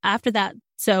 After that,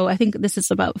 so I think this is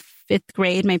about 5th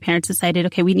grade, my parents decided,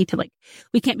 okay, we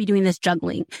can't be doing this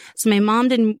juggling. So my mom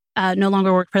didn't no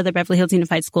longer work for the Beverly Hills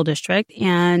Unified School District.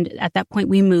 And at that point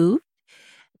we moved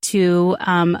to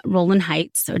Roland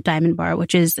Heights or Diamond Bar,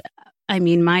 which is,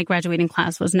 my graduating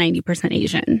class was 90%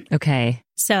 Asian. Okay.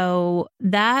 So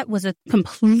that was a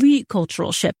complete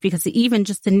cultural shift because even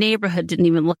just the neighborhood didn't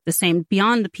even look the same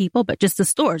beyond the people, but just the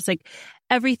stores. Like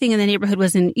everything in the neighborhood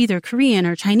was in either Korean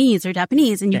or Chinese or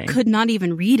Japanese, and you could not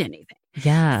even read anything.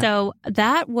 Yeah. So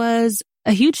that was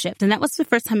a huge shift. And that was the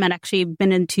first time I'd actually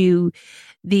been into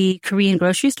the Korean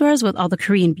grocery stores with all the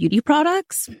Korean beauty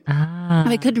products.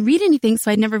 I couldn't read anything, so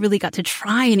I never really got to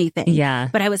try anything. Yeah.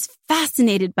 But I was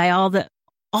fascinated by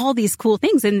all these cool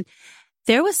things. And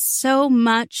there was so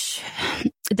much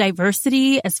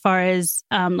diversity as far as,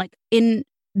 like in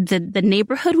the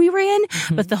neighborhood we were in,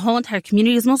 but the whole entire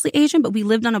community is mostly Asian, but we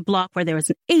lived on a block where there was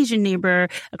an Asian neighbor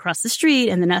across the street,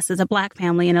 and then us as a Black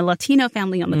family and a Latino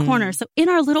family on the corner. So in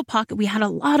our little pocket, we had a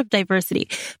lot of diversity,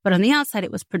 but on the outside,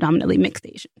 it was predominantly mixed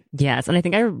Asian. Yes. And I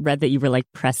think I read that you were like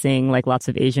pressing like lots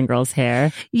of Asian girls'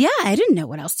 hair. Yeah. I didn't know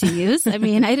what else to use. I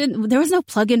mean, there was no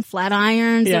plug-in flat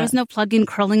irons. Yeah. There was no plug-in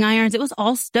curling irons. It was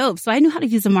all stove. So I knew how to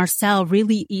use a Marcel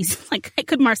really easy. Like I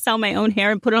could Marcel my own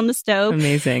hair and put it on the stove.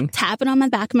 Amazing. Tap it on my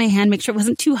back of my hand, make sure it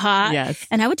wasn't too hot. Yes.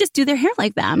 And I would just do their hair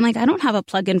like that. I'm like, I don't have a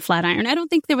plug-in flat iron. I don't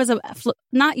think there was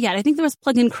not yet. I think there was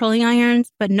plug-in curling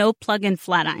irons, but no plug-in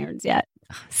flat irons yet.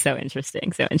 So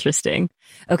interesting. So interesting.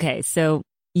 Okay. So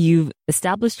you've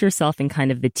established yourself in kind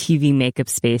of the TV makeup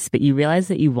space, but you realize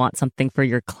that you want something for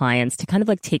your clients to kind of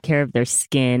like take care of their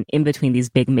skin in between these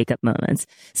big makeup moments.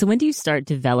 So when do you start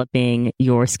developing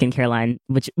your skincare line,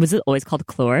 which was it always called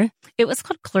Clore? It was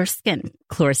called Clore Skin.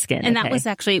 Clore Skin. And okay. that was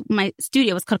actually, my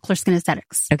studio was called Clore Skin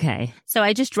Aesthetics. Okay. So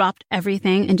I just dropped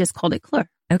everything and just called it Clore.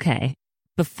 Okay.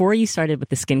 Before you started with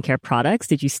the skincare products,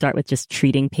 did you start with just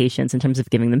treating patients in terms of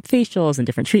giving them facials and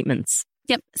different treatments?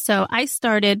 Yep. So I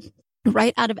started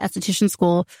right out of esthetician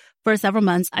school. For several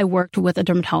months, I worked with a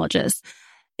dermatologist.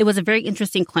 It was a very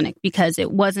interesting clinic because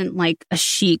it wasn't like a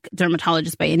chic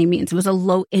dermatologist by any means. It was a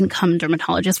low-income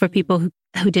dermatologist where people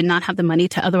who did not have the money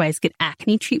to otherwise get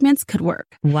acne treatments could work.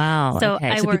 Wow. So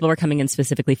okay. So people were coming in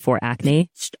specifically for acne?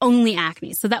 Only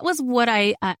acne. So that was what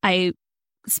I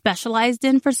specialized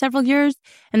in for several years.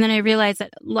 And then I realized that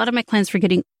a lot of my clients were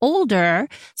getting older.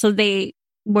 So they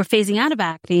were phasing out of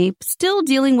acne, still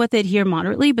dealing with it here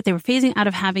moderately, but they were phasing out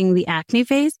of having the acne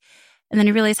phase. And then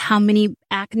I realized how many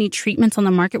acne treatments on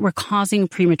the market were causing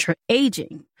premature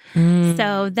aging.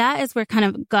 So that is where kind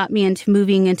of got me into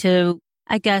moving into,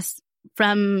 I guess,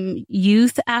 from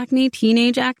youth acne,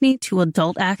 teenage acne to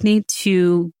adult acne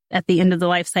to at the end of the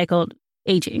life cycle,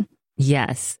 aging.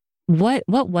 Yes. What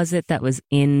was it that was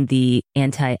in the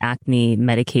anti-acne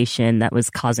medication that was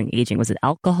causing aging? Was it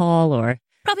alcohol or?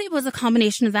 Probably it was a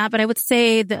combination of that, but I would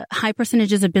say the high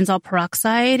percentages of benzoyl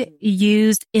peroxide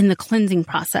used in the cleansing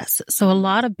process. So a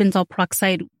lot of benzoyl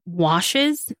peroxide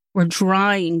washes were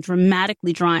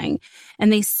dramatically drying,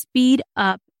 and they speed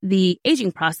up the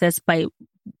aging process by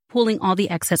pulling all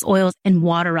the excess oils and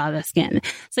water out of the skin.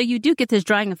 So you do get this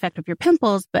drying effect of your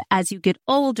pimples, but as you get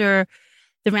older,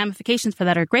 the ramifications for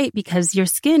that are great because your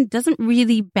skin doesn't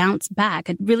really bounce back.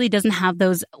 It really doesn't have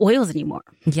those oils anymore.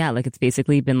 Yeah, like it's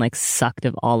basically been like sucked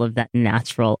of all of that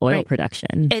natural oil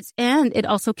production. And it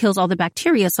also kills all the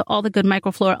bacteria. So all the good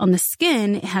microflora on the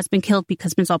skin has been killed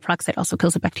because benzoyl peroxide also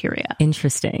kills the bacteria.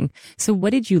 Interesting. So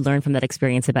what did you learn from that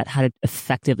experience about how to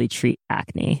effectively treat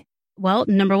acne? Well,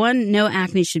 number one, no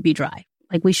acne should be dry.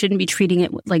 Like we shouldn't be treating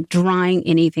it like drying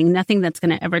anything, nothing that's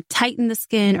going to ever tighten the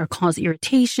skin or cause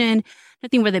irritation,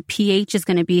 nothing where the pH is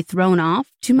going to be thrown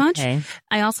off too much. Okay.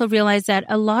 I also realized that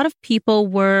a lot of people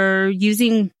were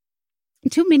using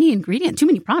too many ingredients, too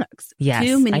many products. Yes,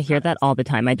 I hear that all the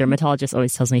time. My dermatologist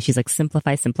always tells me, she's like,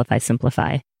 simplify, simplify,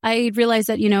 simplify. I realized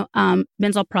that,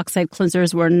 benzoyl peroxide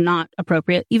cleansers were not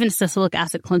appropriate. Even salicylic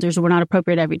acid cleansers were not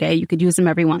appropriate every day. You could use them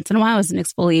every once in a while as an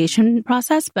exfoliation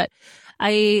process, but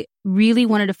I really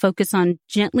wanted to focus on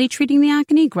gently treating the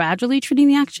acne, gradually treating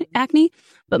the acne,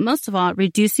 but most of all,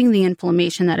 reducing the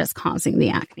inflammation that is causing the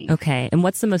acne. Okay. And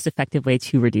what's the most effective way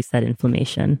to reduce that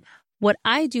inflammation? What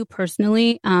I do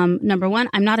personally, number one,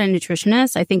 I'm not a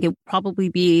nutritionist. I think it would probably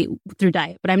be through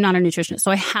diet, but I'm not a nutritionist.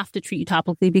 So I have to treat you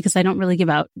topically because I don't really give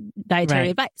out dietary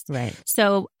advice. Right.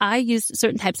 So I use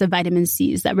certain types of vitamin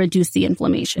C's that reduce the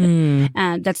inflammation.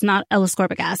 And that's not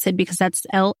L-ascorbic acid because that's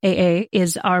LAA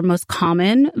is our most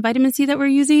common vitamin C that we're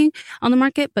using on the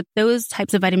market. But those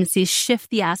types of vitamin C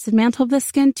shift the acid mantle of the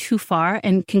skin too far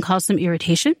and can cause some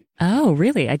irritation. Oh,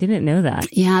 really? I didn't know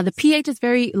that. Yeah, the pH is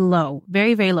very low,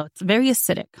 very, very low. It's very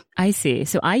acidic. I see.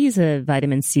 So I use a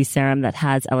vitamin C serum that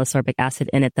has L-ascorbic acid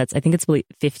in it. I think it's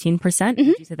 15%.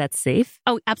 Would you say that's safe?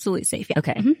 Oh, absolutely safe. Yeah.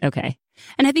 Okay. Okay.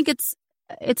 And I think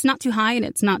it's not too high and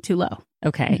it's not too low.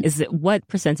 Okay. What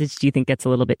percentage do you think gets a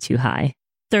little bit too high?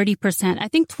 30%. I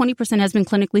think 20% has been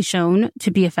clinically shown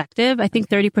to be effective. I think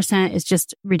 30% is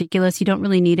just ridiculous. You don't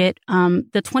really need it.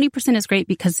 The 20% is great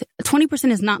because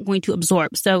 20% is not going to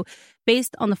absorb. So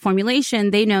based on the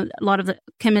formulation, they know a lot of the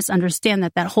chemists understand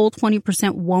that whole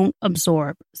 20% won't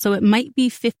absorb. So it might be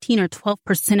 15 or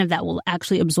 12% of that will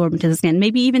actually absorb into the skin.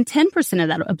 Maybe even 10% of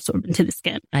that will absorb into the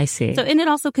skin. I see. So, and it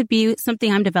also could be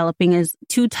something I'm developing is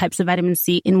 2 types of vitamin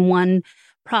C in one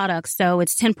product. So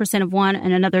it's 10% of one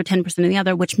and another 10% of the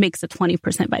other, which makes a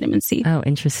 20% vitamin C. Oh,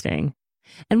 interesting.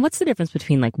 And what's the difference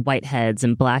between like whiteheads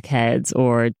and blackheads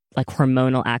or like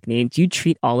hormonal acne? Do you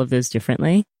treat all of those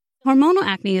differently? Hormonal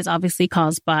acne is obviously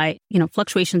caused by,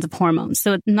 fluctuations of hormones.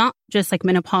 So it's not just like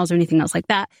menopause or anything else like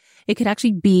that. It could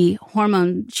actually be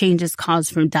hormone changes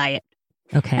caused from diet.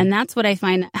 Okay. And that's what I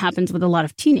find happens with a lot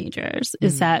of teenagers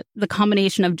is that the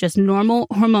combination of just normal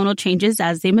hormonal changes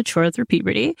as they mature through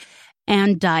puberty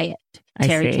and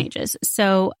dietary changes.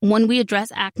 So when we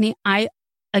address acne,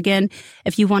 again,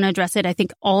 if you want to address it, I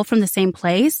think all from the same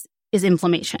place is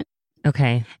inflammation.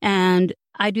 Okay. And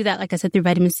I do that, like I said, through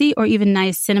vitamin C or even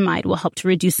niacinamide will help to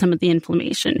reduce some of the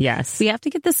inflammation. Yes. We have to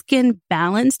get the skin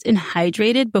balanced and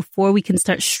hydrated before we can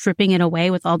start stripping it away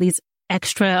with all these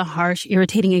extra harsh,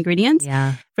 irritating ingredients.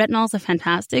 Yeah. Retinol is a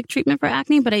fantastic treatment for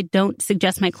acne, but I don't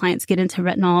suggest my clients get into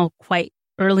retinol quite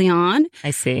early on.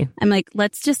 I see. I'm like,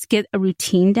 let's just get a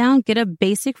routine down, get a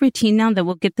basic routine down that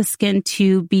will get the skin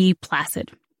to be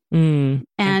placid and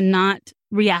not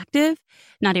reactive,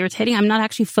 not irritating. I'm not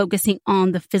actually focusing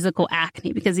on the physical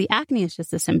acne because the acne is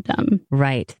just a symptom.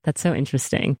 Right. That's so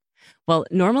interesting. Well,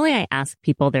 normally I ask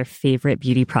people their favorite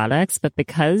beauty products, but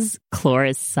because Clore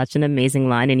is such an amazing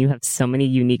line and you have so many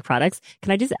unique products,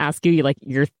 can I just ask you like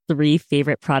your 3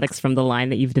 favorite products from the line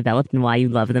that you've developed and why you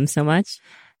love them so much?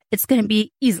 It's going to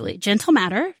be easily Gentle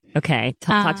Matter. Okay.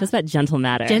 Talk to us about Gentle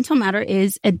Matter. Gentle Matter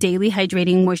is a daily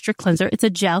hydrating moisture cleanser. It's a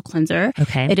gel cleanser.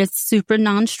 Okay. It is super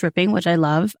non-stripping, which I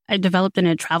love. I developed in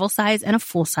a travel size and a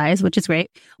full size, which is great.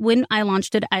 When I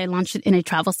launched it in a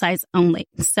travel size only.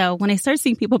 So when I started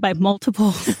seeing people buy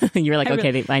multiple, you were like,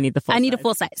 I need the full size. I need a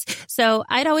full size. So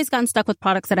I'd always gotten stuck with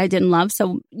products that I didn't love.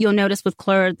 So you'll notice with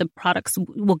Clore, the products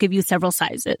will give you several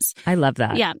sizes. I love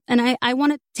that. Yeah. And I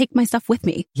want to take my stuff with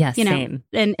me. Yes, same.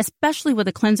 And especially with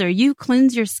a cleanser, you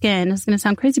cleanse your skin. It's going to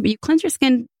sound crazy, but you cleanse your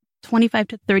skin 25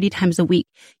 to 30 times a week.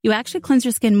 You actually cleanse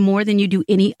your skin more than you do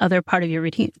any other part of your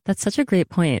routine. That's such a great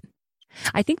point.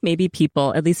 I think maybe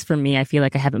people, at least for me, I feel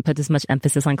like I haven't put as much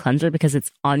emphasis on cleanser because it's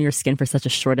on your skin for such a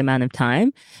short amount of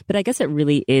time. But I guess it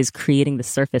really is creating the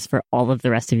surface for all of the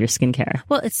rest of your skincare.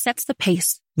 Well, it sets the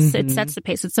pace. It sets the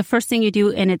pace. It's the first thing you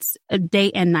do, and it's a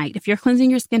day and night. If you're cleansing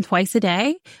your skin twice a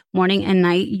day, morning and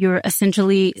night, you're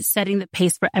essentially setting the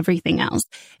pace for everything else.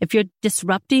 If you're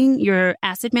disrupting your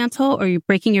acid mantle or you're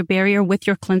breaking your barrier with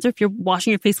your cleanser, if you're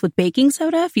washing your face with baking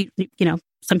soda,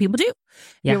 some people do.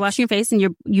 Yes. You're washing your face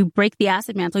and you break the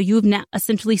acid mantle. You've now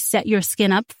essentially set your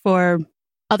skin up for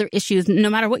other issues, no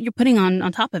matter what you're putting on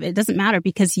top of it. It doesn't matter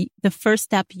because the first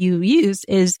step you use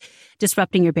is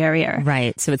disrupting your barrier.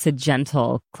 Right. So it's a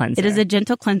gentle cleanser. It is a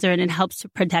gentle cleanser and it helps to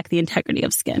protect the integrity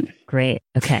of skin. Great.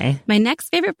 Okay. My next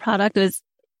favorite product it's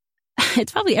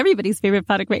probably everybody's favorite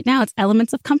product right now. It's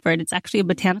Elements of Comfort. It's actually a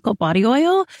botanical body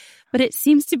oil, but it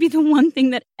seems to be the one thing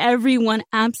that everyone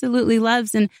absolutely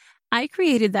loves. And I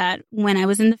created that when I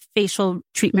was in the facial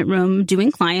treatment room doing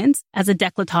clients as a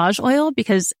décolletage oil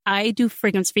because I do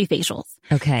fragrance-free facials.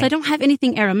 Okay. So I don't have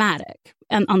anything aromatic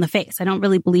on the face. I don't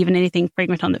really believe in anything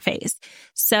fragrant on the face.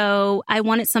 So I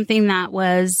wanted something that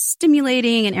was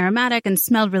stimulating and aromatic and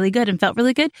smelled really good and felt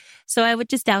really good. So I would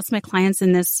just douse my clients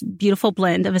in this beautiful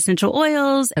blend of essential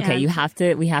oils. Okay,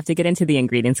 we have to get into the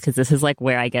ingredients because this is like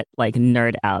where I get like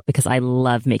nerd out because I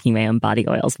love making my own body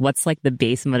oils. What's like the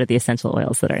base and what are the essential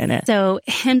oils that are in it? So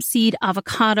hemp seed,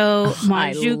 avocado,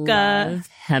 majuca. I love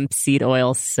hemp seed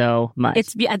oil so much.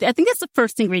 I think that's the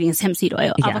first ingredient is hemp seed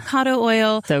oil. Yeah. Avocado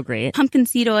oil. So great. Pumpkin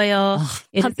seed oil.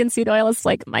 Pumpkin seed oil is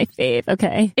like my fave.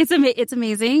 Okay. It's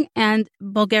amazing. And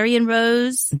Bulgarian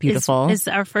rose. Beautiful. Is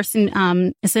our first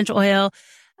essential oil.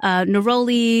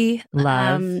 Neroli.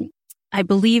 Love. I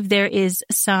believe there is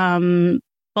some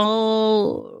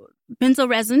benzoyl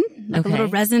resin, like a little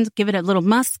resin to give it a little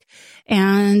musk.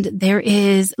 And there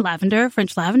is lavender,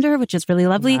 French lavender, which is really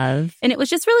lovely. Love. And it was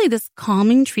just really this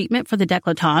calming treatment for the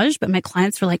décolletage. But my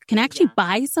clients were like, can I actually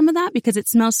buy some of that? Because it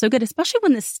smells so good, especially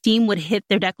when the steam would hit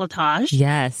their décolletage.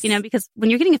 Yes. Because when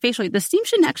you're getting a facial, the steam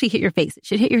shouldn't actually hit your face. It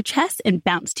should hit your chest and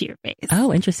bounce to your face.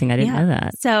 Oh, interesting. I didn't know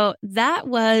that. So that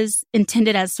was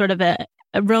intended as sort of a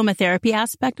aromatherapy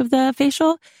aspect of the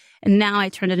facial. And now I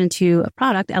turned it into a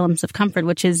product, Elements of Comfort,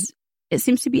 which is it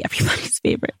seems to be everybody's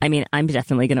favorite. I mean, I'm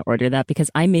definitely going to order that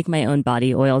because I make my own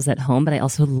body oils at home, but I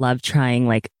also love trying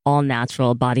like all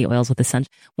natural body oils with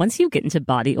essential. Once you get into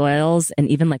body oils and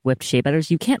even like whipped shea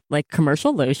butters, you can't like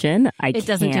commercial lotion. It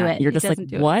doesn't do it. You're just like,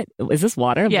 what? Is this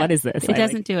water? Yeah, what is this? It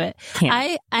doesn't do it.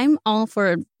 I'm all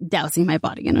for dousing my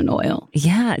body in an oil.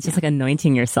 Yeah, it's just like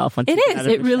anointing yourself. Once it is.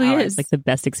 It really is. It's like the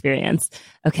best experience.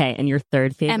 Okay, and your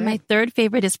third favorite? And my third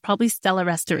favorite is probably Stella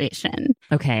Restoration.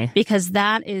 Okay. Because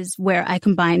that is where I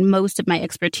combine most of my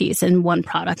expertise in one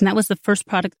product. And that was the first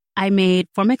product I made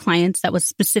for my clients that was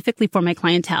specifically for my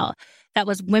clientele. That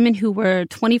was women who were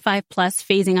 25 plus,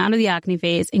 phasing out of the acne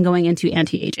phase and going into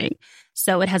anti-aging.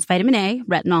 So it has vitamin A,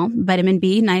 retinol, vitamin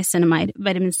B, niacinamide,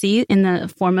 vitamin C in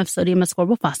the form of sodium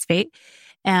ascorbyl phosphate,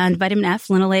 and vitamin F,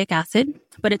 linoleic acid,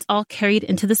 but it's all carried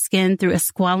into the skin through a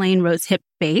squalane rosehip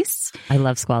base. I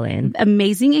love squalane.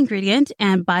 Amazing ingredient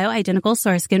and bioidentical, so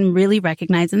our skin really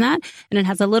recognizes that. And it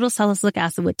has a little salicylic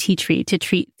acid with tea tree to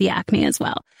treat the acne as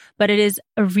well. But it is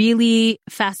a really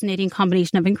fascinating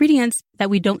combination of ingredients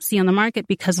that we don't see on the market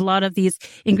because a lot of these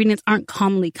ingredients aren't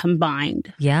commonly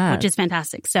combined. Yeah. Which is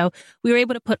fantastic. So we were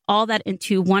able to put all that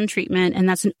into one treatment, and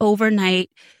that's an overnight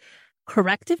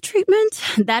corrective treatment.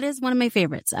 That is one of my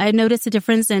favorites. I noticed a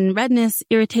difference in redness,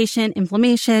 irritation,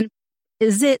 inflammation,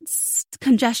 zits,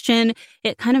 congestion.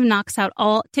 It kind of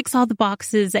ticks all the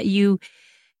boxes that you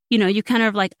kind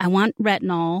of like, I want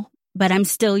retinol, but I'm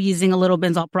still using a little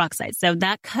benzoyl peroxide. So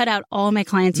that cut out all my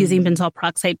clients using benzoyl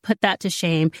peroxide, put that to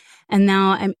shame. And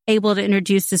now I'm able to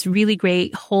introduce this really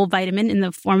great whole vitamin in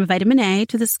the form of vitamin A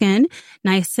to the skin,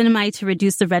 niacinamide to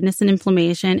reduce the redness and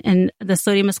inflammation, and the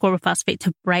sodium ascorbyl phosphate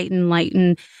to brighten,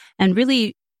 lighten, and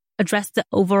really address the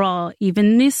overall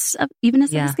evenness of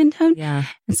the skin tone. Yeah.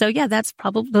 And so,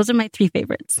 those are my three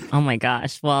favorites. Oh my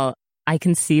gosh. Well, I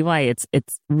can see why it's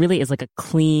really is like a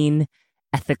clean,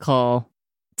 ethical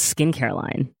skincare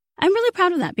line. I'm really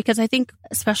proud of that because I think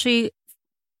especially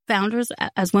founders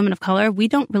as women of color, we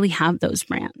don't really have those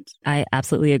brands. I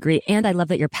absolutely agree. And I love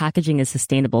that your packaging is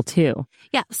sustainable too.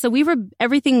 Yeah. So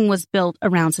everything was built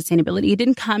around sustainability. It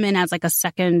didn't come in as like a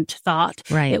second thought.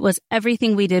 Right. It was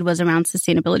everything we did was around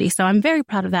sustainability. So I'm very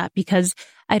proud of that because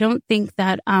I don't think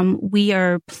that we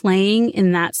are playing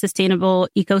in that sustainable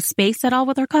eco space at all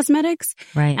with our cosmetics.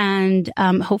 Right. And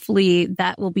hopefully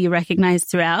that will be recognized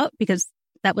throughout because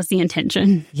that was the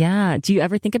intention. Yeah. Do you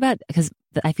ever think about, because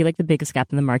I feel like the biggest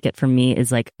gap in the market for me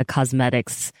is like a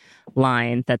cosmetics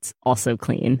line that's also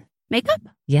clean. Makeup?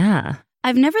 Yeah.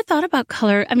 I've never thought about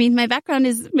color. I mean, my background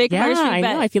is makeup artistry. Yeah, I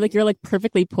know. I feel like you're like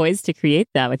perfectly poised to create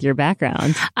that with your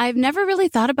background. I've never really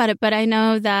thought about it, but I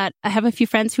know that I have a few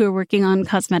friends who are working on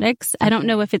cosmetics. I don't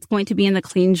know if it's going to be in the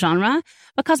clean genre,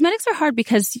 but cosmetics are hard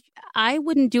because I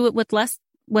wouldn't do it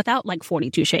without like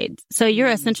 42 shades. So you're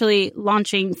essentially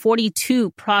launching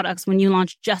 42 products when you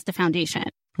launch just a foundation.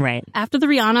 Right. After the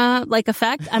Rihanna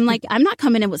effect, I'm like, I'm not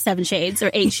coming in with 7 shades or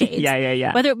 8 shades.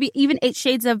 Yeah. Whether it be even 8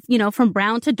 shades of, from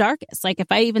brown to darkest. Like if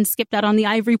I even skipped out on the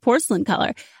ivory porcelain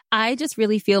color, I just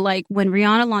really feel like when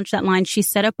Rihanna launched that line, she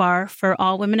set a bar for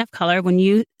all women of color. When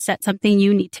you set something,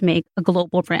 you need to make a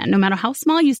global brand. No matter how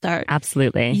small you start.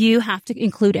 Absolutely. You have to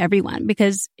include everyone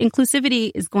because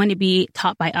inclusivity is going to be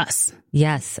taught by us.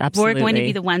 Yes, absolutely. We're going to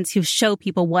be the ones who show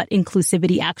people what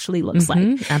inclusivity actually looks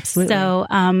like. Absolutely. So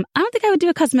I don't think I would do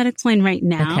a cosmetics line right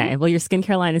now. Okay. Well, your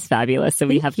skincare line is fabulous. So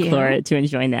we have Chlora to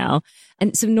enjoy now.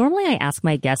 And so normally I ask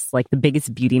my guests like the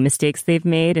biggest beauty mistakes they've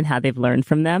made and how they've learned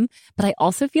from them. But I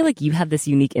also feel like you have this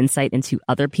unique insight into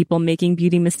other people making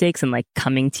beauty mistakes and like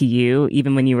coming to you,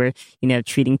 even when you were,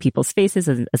 treating people's faces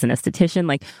as an esthetician.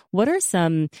 Like what are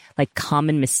some like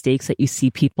common mistakes that you see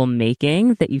people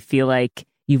making that you feel like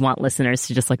you want listeners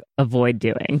to just like avoid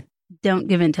doing? Don't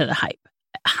give into the hype.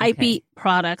 Hypey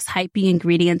products, hypey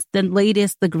ingredients, the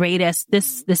latest, the greatest.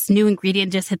 This new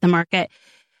ingredient just hit the market.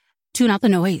 Tune out the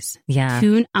noise. Yeah.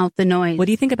 Tune out the noise. What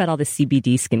do you think about all the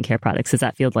CBD skincare products? Does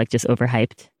that feel like just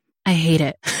overhyped? I hate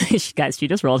it. Guys, she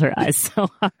just rolled her eyes so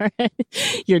hard.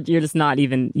 You're just not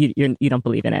even, you don't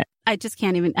believe in it. I just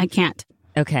I can't.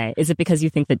 Okay. Is it because you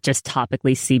think that just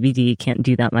topically CBD can't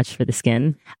do that much for the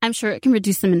skin? I'm sure it can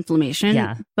reduce some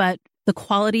inflammation, but the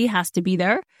quality has to be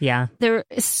there. Yeah. There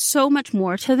is so much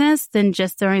more to this than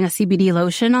just throwing a CBD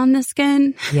lotion on the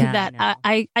skin that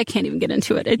I can't even get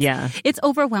into it. It's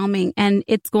overwhelming and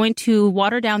it's going to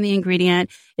water down the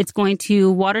ingredient. It's going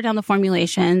to water down the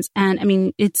formulations. And I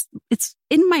mean, it's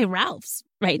in my Ralph's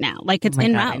right now. Like it's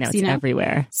in Ralph's, I know, it's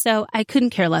everywhere. So I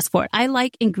couldn't care less for it. I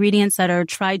like ingredients that are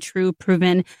tried, true,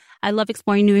 proven. I love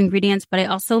exploring new ingredients, but I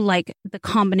also like the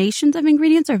combinations of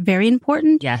ingredients are very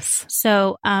important. Yes.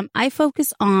 So I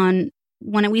focus on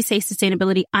when we say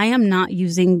sustainability, I am not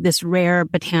using this rare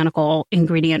botanical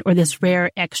ingredient or this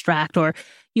rare extract, or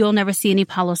you'll never see any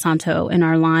Palo Santo in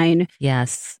our line.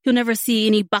 Yes. You'll never see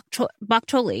any bok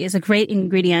choy is a great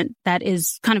ingredient that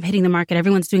is kind of hitting the market.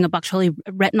 Everyone's doing a bok choy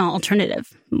retinol alternative.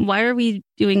 Why are we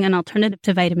doing an alternative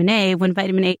to vitamin A when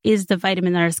vitamin A is the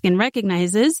vitamin that our skin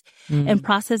recognizes and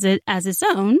processes it as its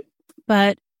own?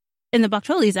 But in the bok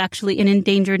choy is actually an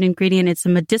endangered ingredient. It's a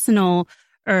medicinal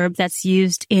herb that's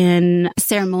used in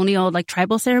ceremonial, like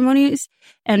tribal ceremonies.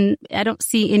 And I don't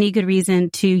see any good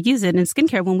reason to use it in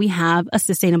skincare when we have a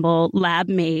sustainable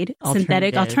lab-made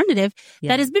synthetic alternative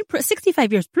that has been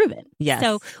 65 years proven. Yes.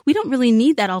 So we don't really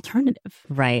need that alternative.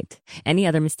 Right. Any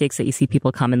other mistakes that you see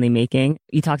people commonly making?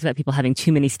 You talked about people having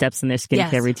too many steps in their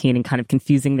skincare routine and kind of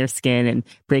confusing their skin and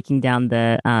breaking down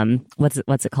the,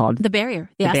 what's it called? The barrier,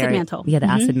 the acid mantle. Yeah, the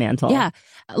acid mantle. Yeah.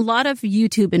 A lot of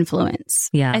YouTube influence.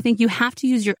 Yeah. I think you have to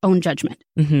use your own judgment.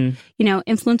 You know,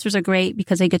 influencers are great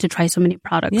because they get to try so many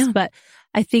products, but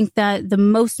I think that the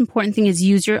most important thing is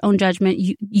use your own judgment.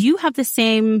 You have the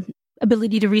same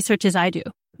ability to research as I do,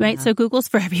 right? So Google's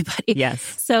for everybody. Yes.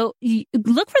 So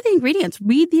look for the ingredients,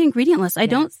 read the ingredient list. I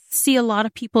don't see a lot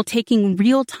of people taking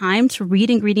real time to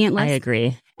read ingredient lists. I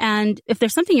agree. And if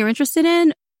there's something you're interested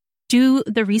in, do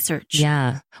the research.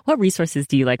 Yeah. What resources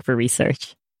do you like for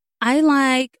research? I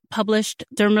like published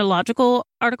dermatological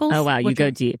articles. Oh, wow. You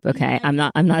go deep. Okay. I'm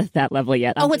not at that level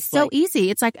yet. It's so easy.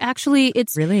 It's like, actually,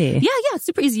 it's really, yeah. It's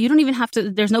super easy. You don't even have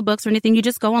to, there's no books or anything. You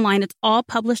just go online. It's all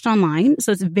published online.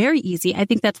 So it's very easy. I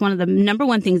think that's one of the number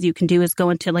one things you can do is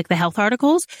go into like the health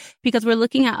articles, because we're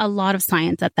looking at a lot of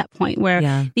science at that point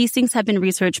where these things have been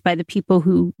researched by the people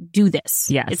who do this.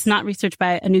 Yes. It's not researched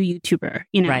by a new YouTuber,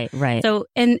 you know? Right. So,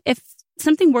 and if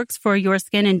something works for your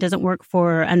skin and doesn't work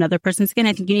for another person's skin,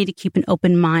 I think you need to keep an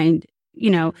open mind,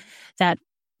 you know, that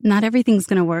not everything's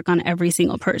going to work on every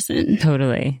single person.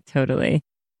 Totally.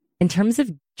 In terms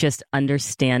of just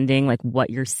understanding like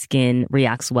what your skin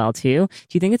reacts well to, do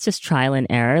you think it's just trial and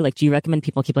error? Like, do you recommend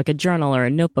people keep like a journal or a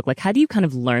notebook? Like, how do you kind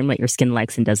of learn what your skin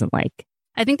likes and doesn't like?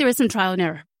 I think there is some trial and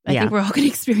error. I think we're all going to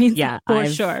experience that for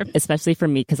sure. Especially for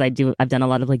me, because I've done a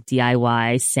lot of like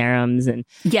DIY serums, and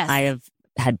I have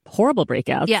had horrible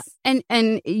breakouts. Yeah.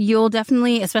 And you'll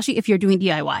definitely, especially if you're doing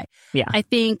DIY. Yeah. I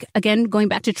think, again, going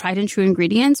back to tried and true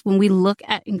ingredients, when we look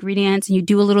at ingredients and you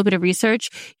do a little bit of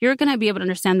research, you're going to be able to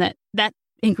understand that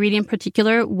ingredient in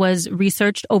particular was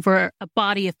researched over a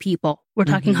body of people. We're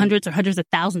talking hundreds or hundreds of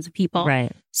thousands of people.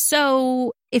 Right.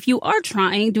 So if you are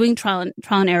doing trial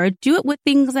and error, do it with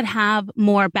things that have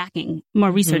more backing,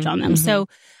 more research on them. So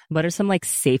what are some like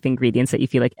safe ingredients that you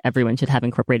feel like everyone should have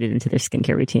incorporated into their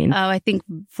skincare routine? Oh, I think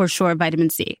for sure vitamin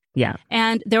C. Yeah.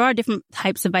 And there are different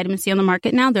types of vitamin C on the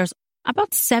market now. There's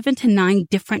about 7 to 9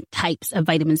 different types of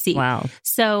vitamin C. Wow.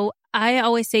 So I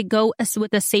always say go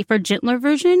with a safer, gentler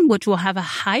version, which will have a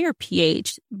higher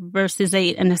pH versus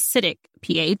an acidic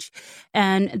pH.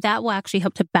 And that will actually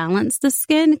help to balance the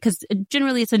skin, because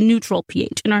generally it's a neutral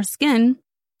pH, and our skin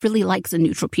really likes a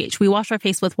neutral pH. We wash our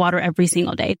face with water every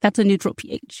single day. That's a neutral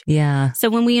pH. Yeah. So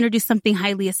when we introduce something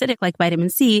highly acidic like vitamin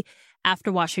C,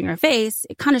 after washing our face,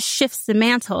 it kind of shifts the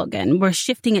mantle again. We're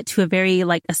shifting it to a very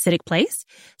like acidic place.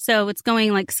 So it's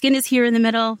going like skin is here in the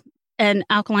middle, and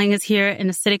alkaline is here, and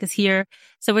acidic is here.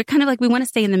 So we're kind of like, we want to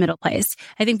stay in the middle place.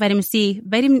 I think vitamin C,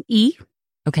 vitamin E.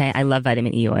 Okay. I love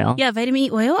vitamin E oil. Yeah. Vitamin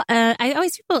E oil. I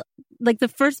always people like the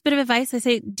first bit of advice I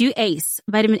say, do ACE,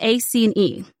 vitamin A, C, and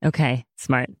E. Okay.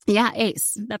 Smart. Yeah.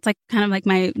 ACE. That's like kind of like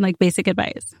my like basic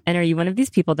advice. And are you one of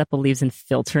these people that believes in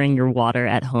filtering your water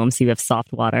at home so you have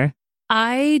soft water?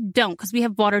 I don't, because we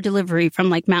have water delivery from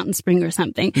like Mountain Spring or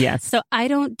something. Yes. So I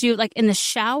don't do like in the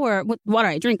shower, water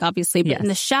I drink obviously, but in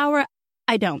the shower,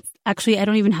 I don't. Actually, I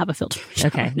don't even have a filter.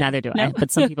 Okay, neither do I.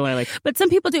 But some people are like... But some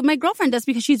people do. My girlfriend does,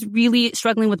 because she's really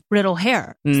struggling with brittle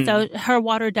hair. So her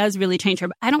water does really change her.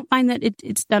 But I don't find that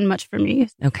it's done much for me.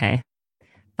 Okay.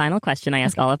 Final question. I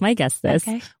ask all of my guests this.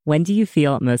 Okay. When do you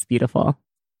feel most beautiful?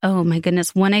 Oh my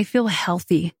goodness. When I feel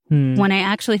healthy. When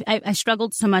I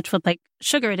struggled so much with like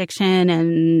sugar addiction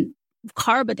and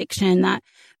carb addiction that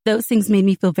those things made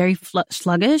me feel very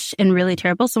sluggish and really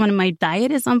terrible. So when my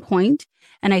diet is on point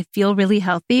and I feel really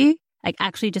healthy, like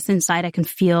actually just inside I can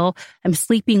feel I'm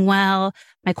sleeping well.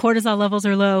 My cortisol levels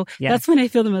are low. Yes. That's when I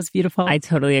feel the most beautiful. I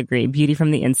totally agree. Beauty from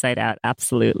the inside out.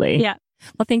 Absolutely. Yeah.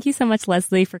 Well, thank you so much,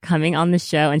 Leslie, for coming on the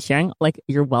show and sharing like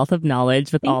your wealth of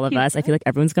knowledge with all of us. I feel like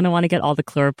everyone's going to want to get all the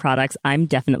Klure products. I'm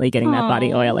definitely getting that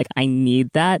body oil. Like I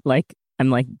need that. Like I'm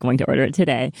like going to order it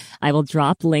today. I will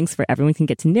drop links where everyone can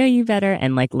get to know you better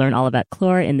and like learn all about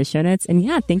Klure in the show notes. And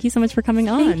yeah, thank you so much for coming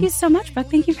on. Thank you so much, Brooke.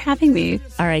 Thank you for having me.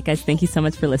 All right, guys. Thank you so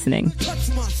much for listening.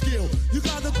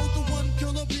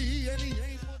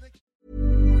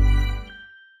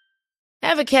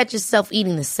 Ever catch yourself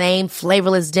eating the same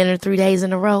flavorless dinner 3 days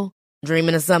in a row?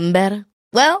 Dreaming of something better?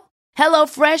 Well,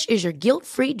 HelloFresh is your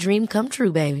guilt-free dream come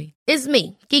true, baby. It's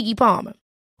me, Keke Palmer.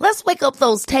 Let's wake up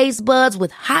those taste buds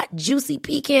with hot, juicy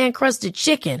pecan-crusted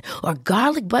chicken or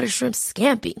garlic butter shrimp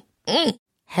scampi.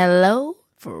 Hello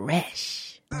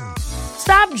Fresh.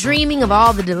 Stop dreaming of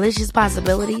all the delicious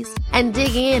possibilities and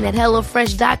dig in at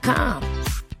HelloFresh.com.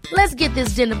 Let's get this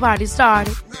dinner party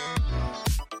started.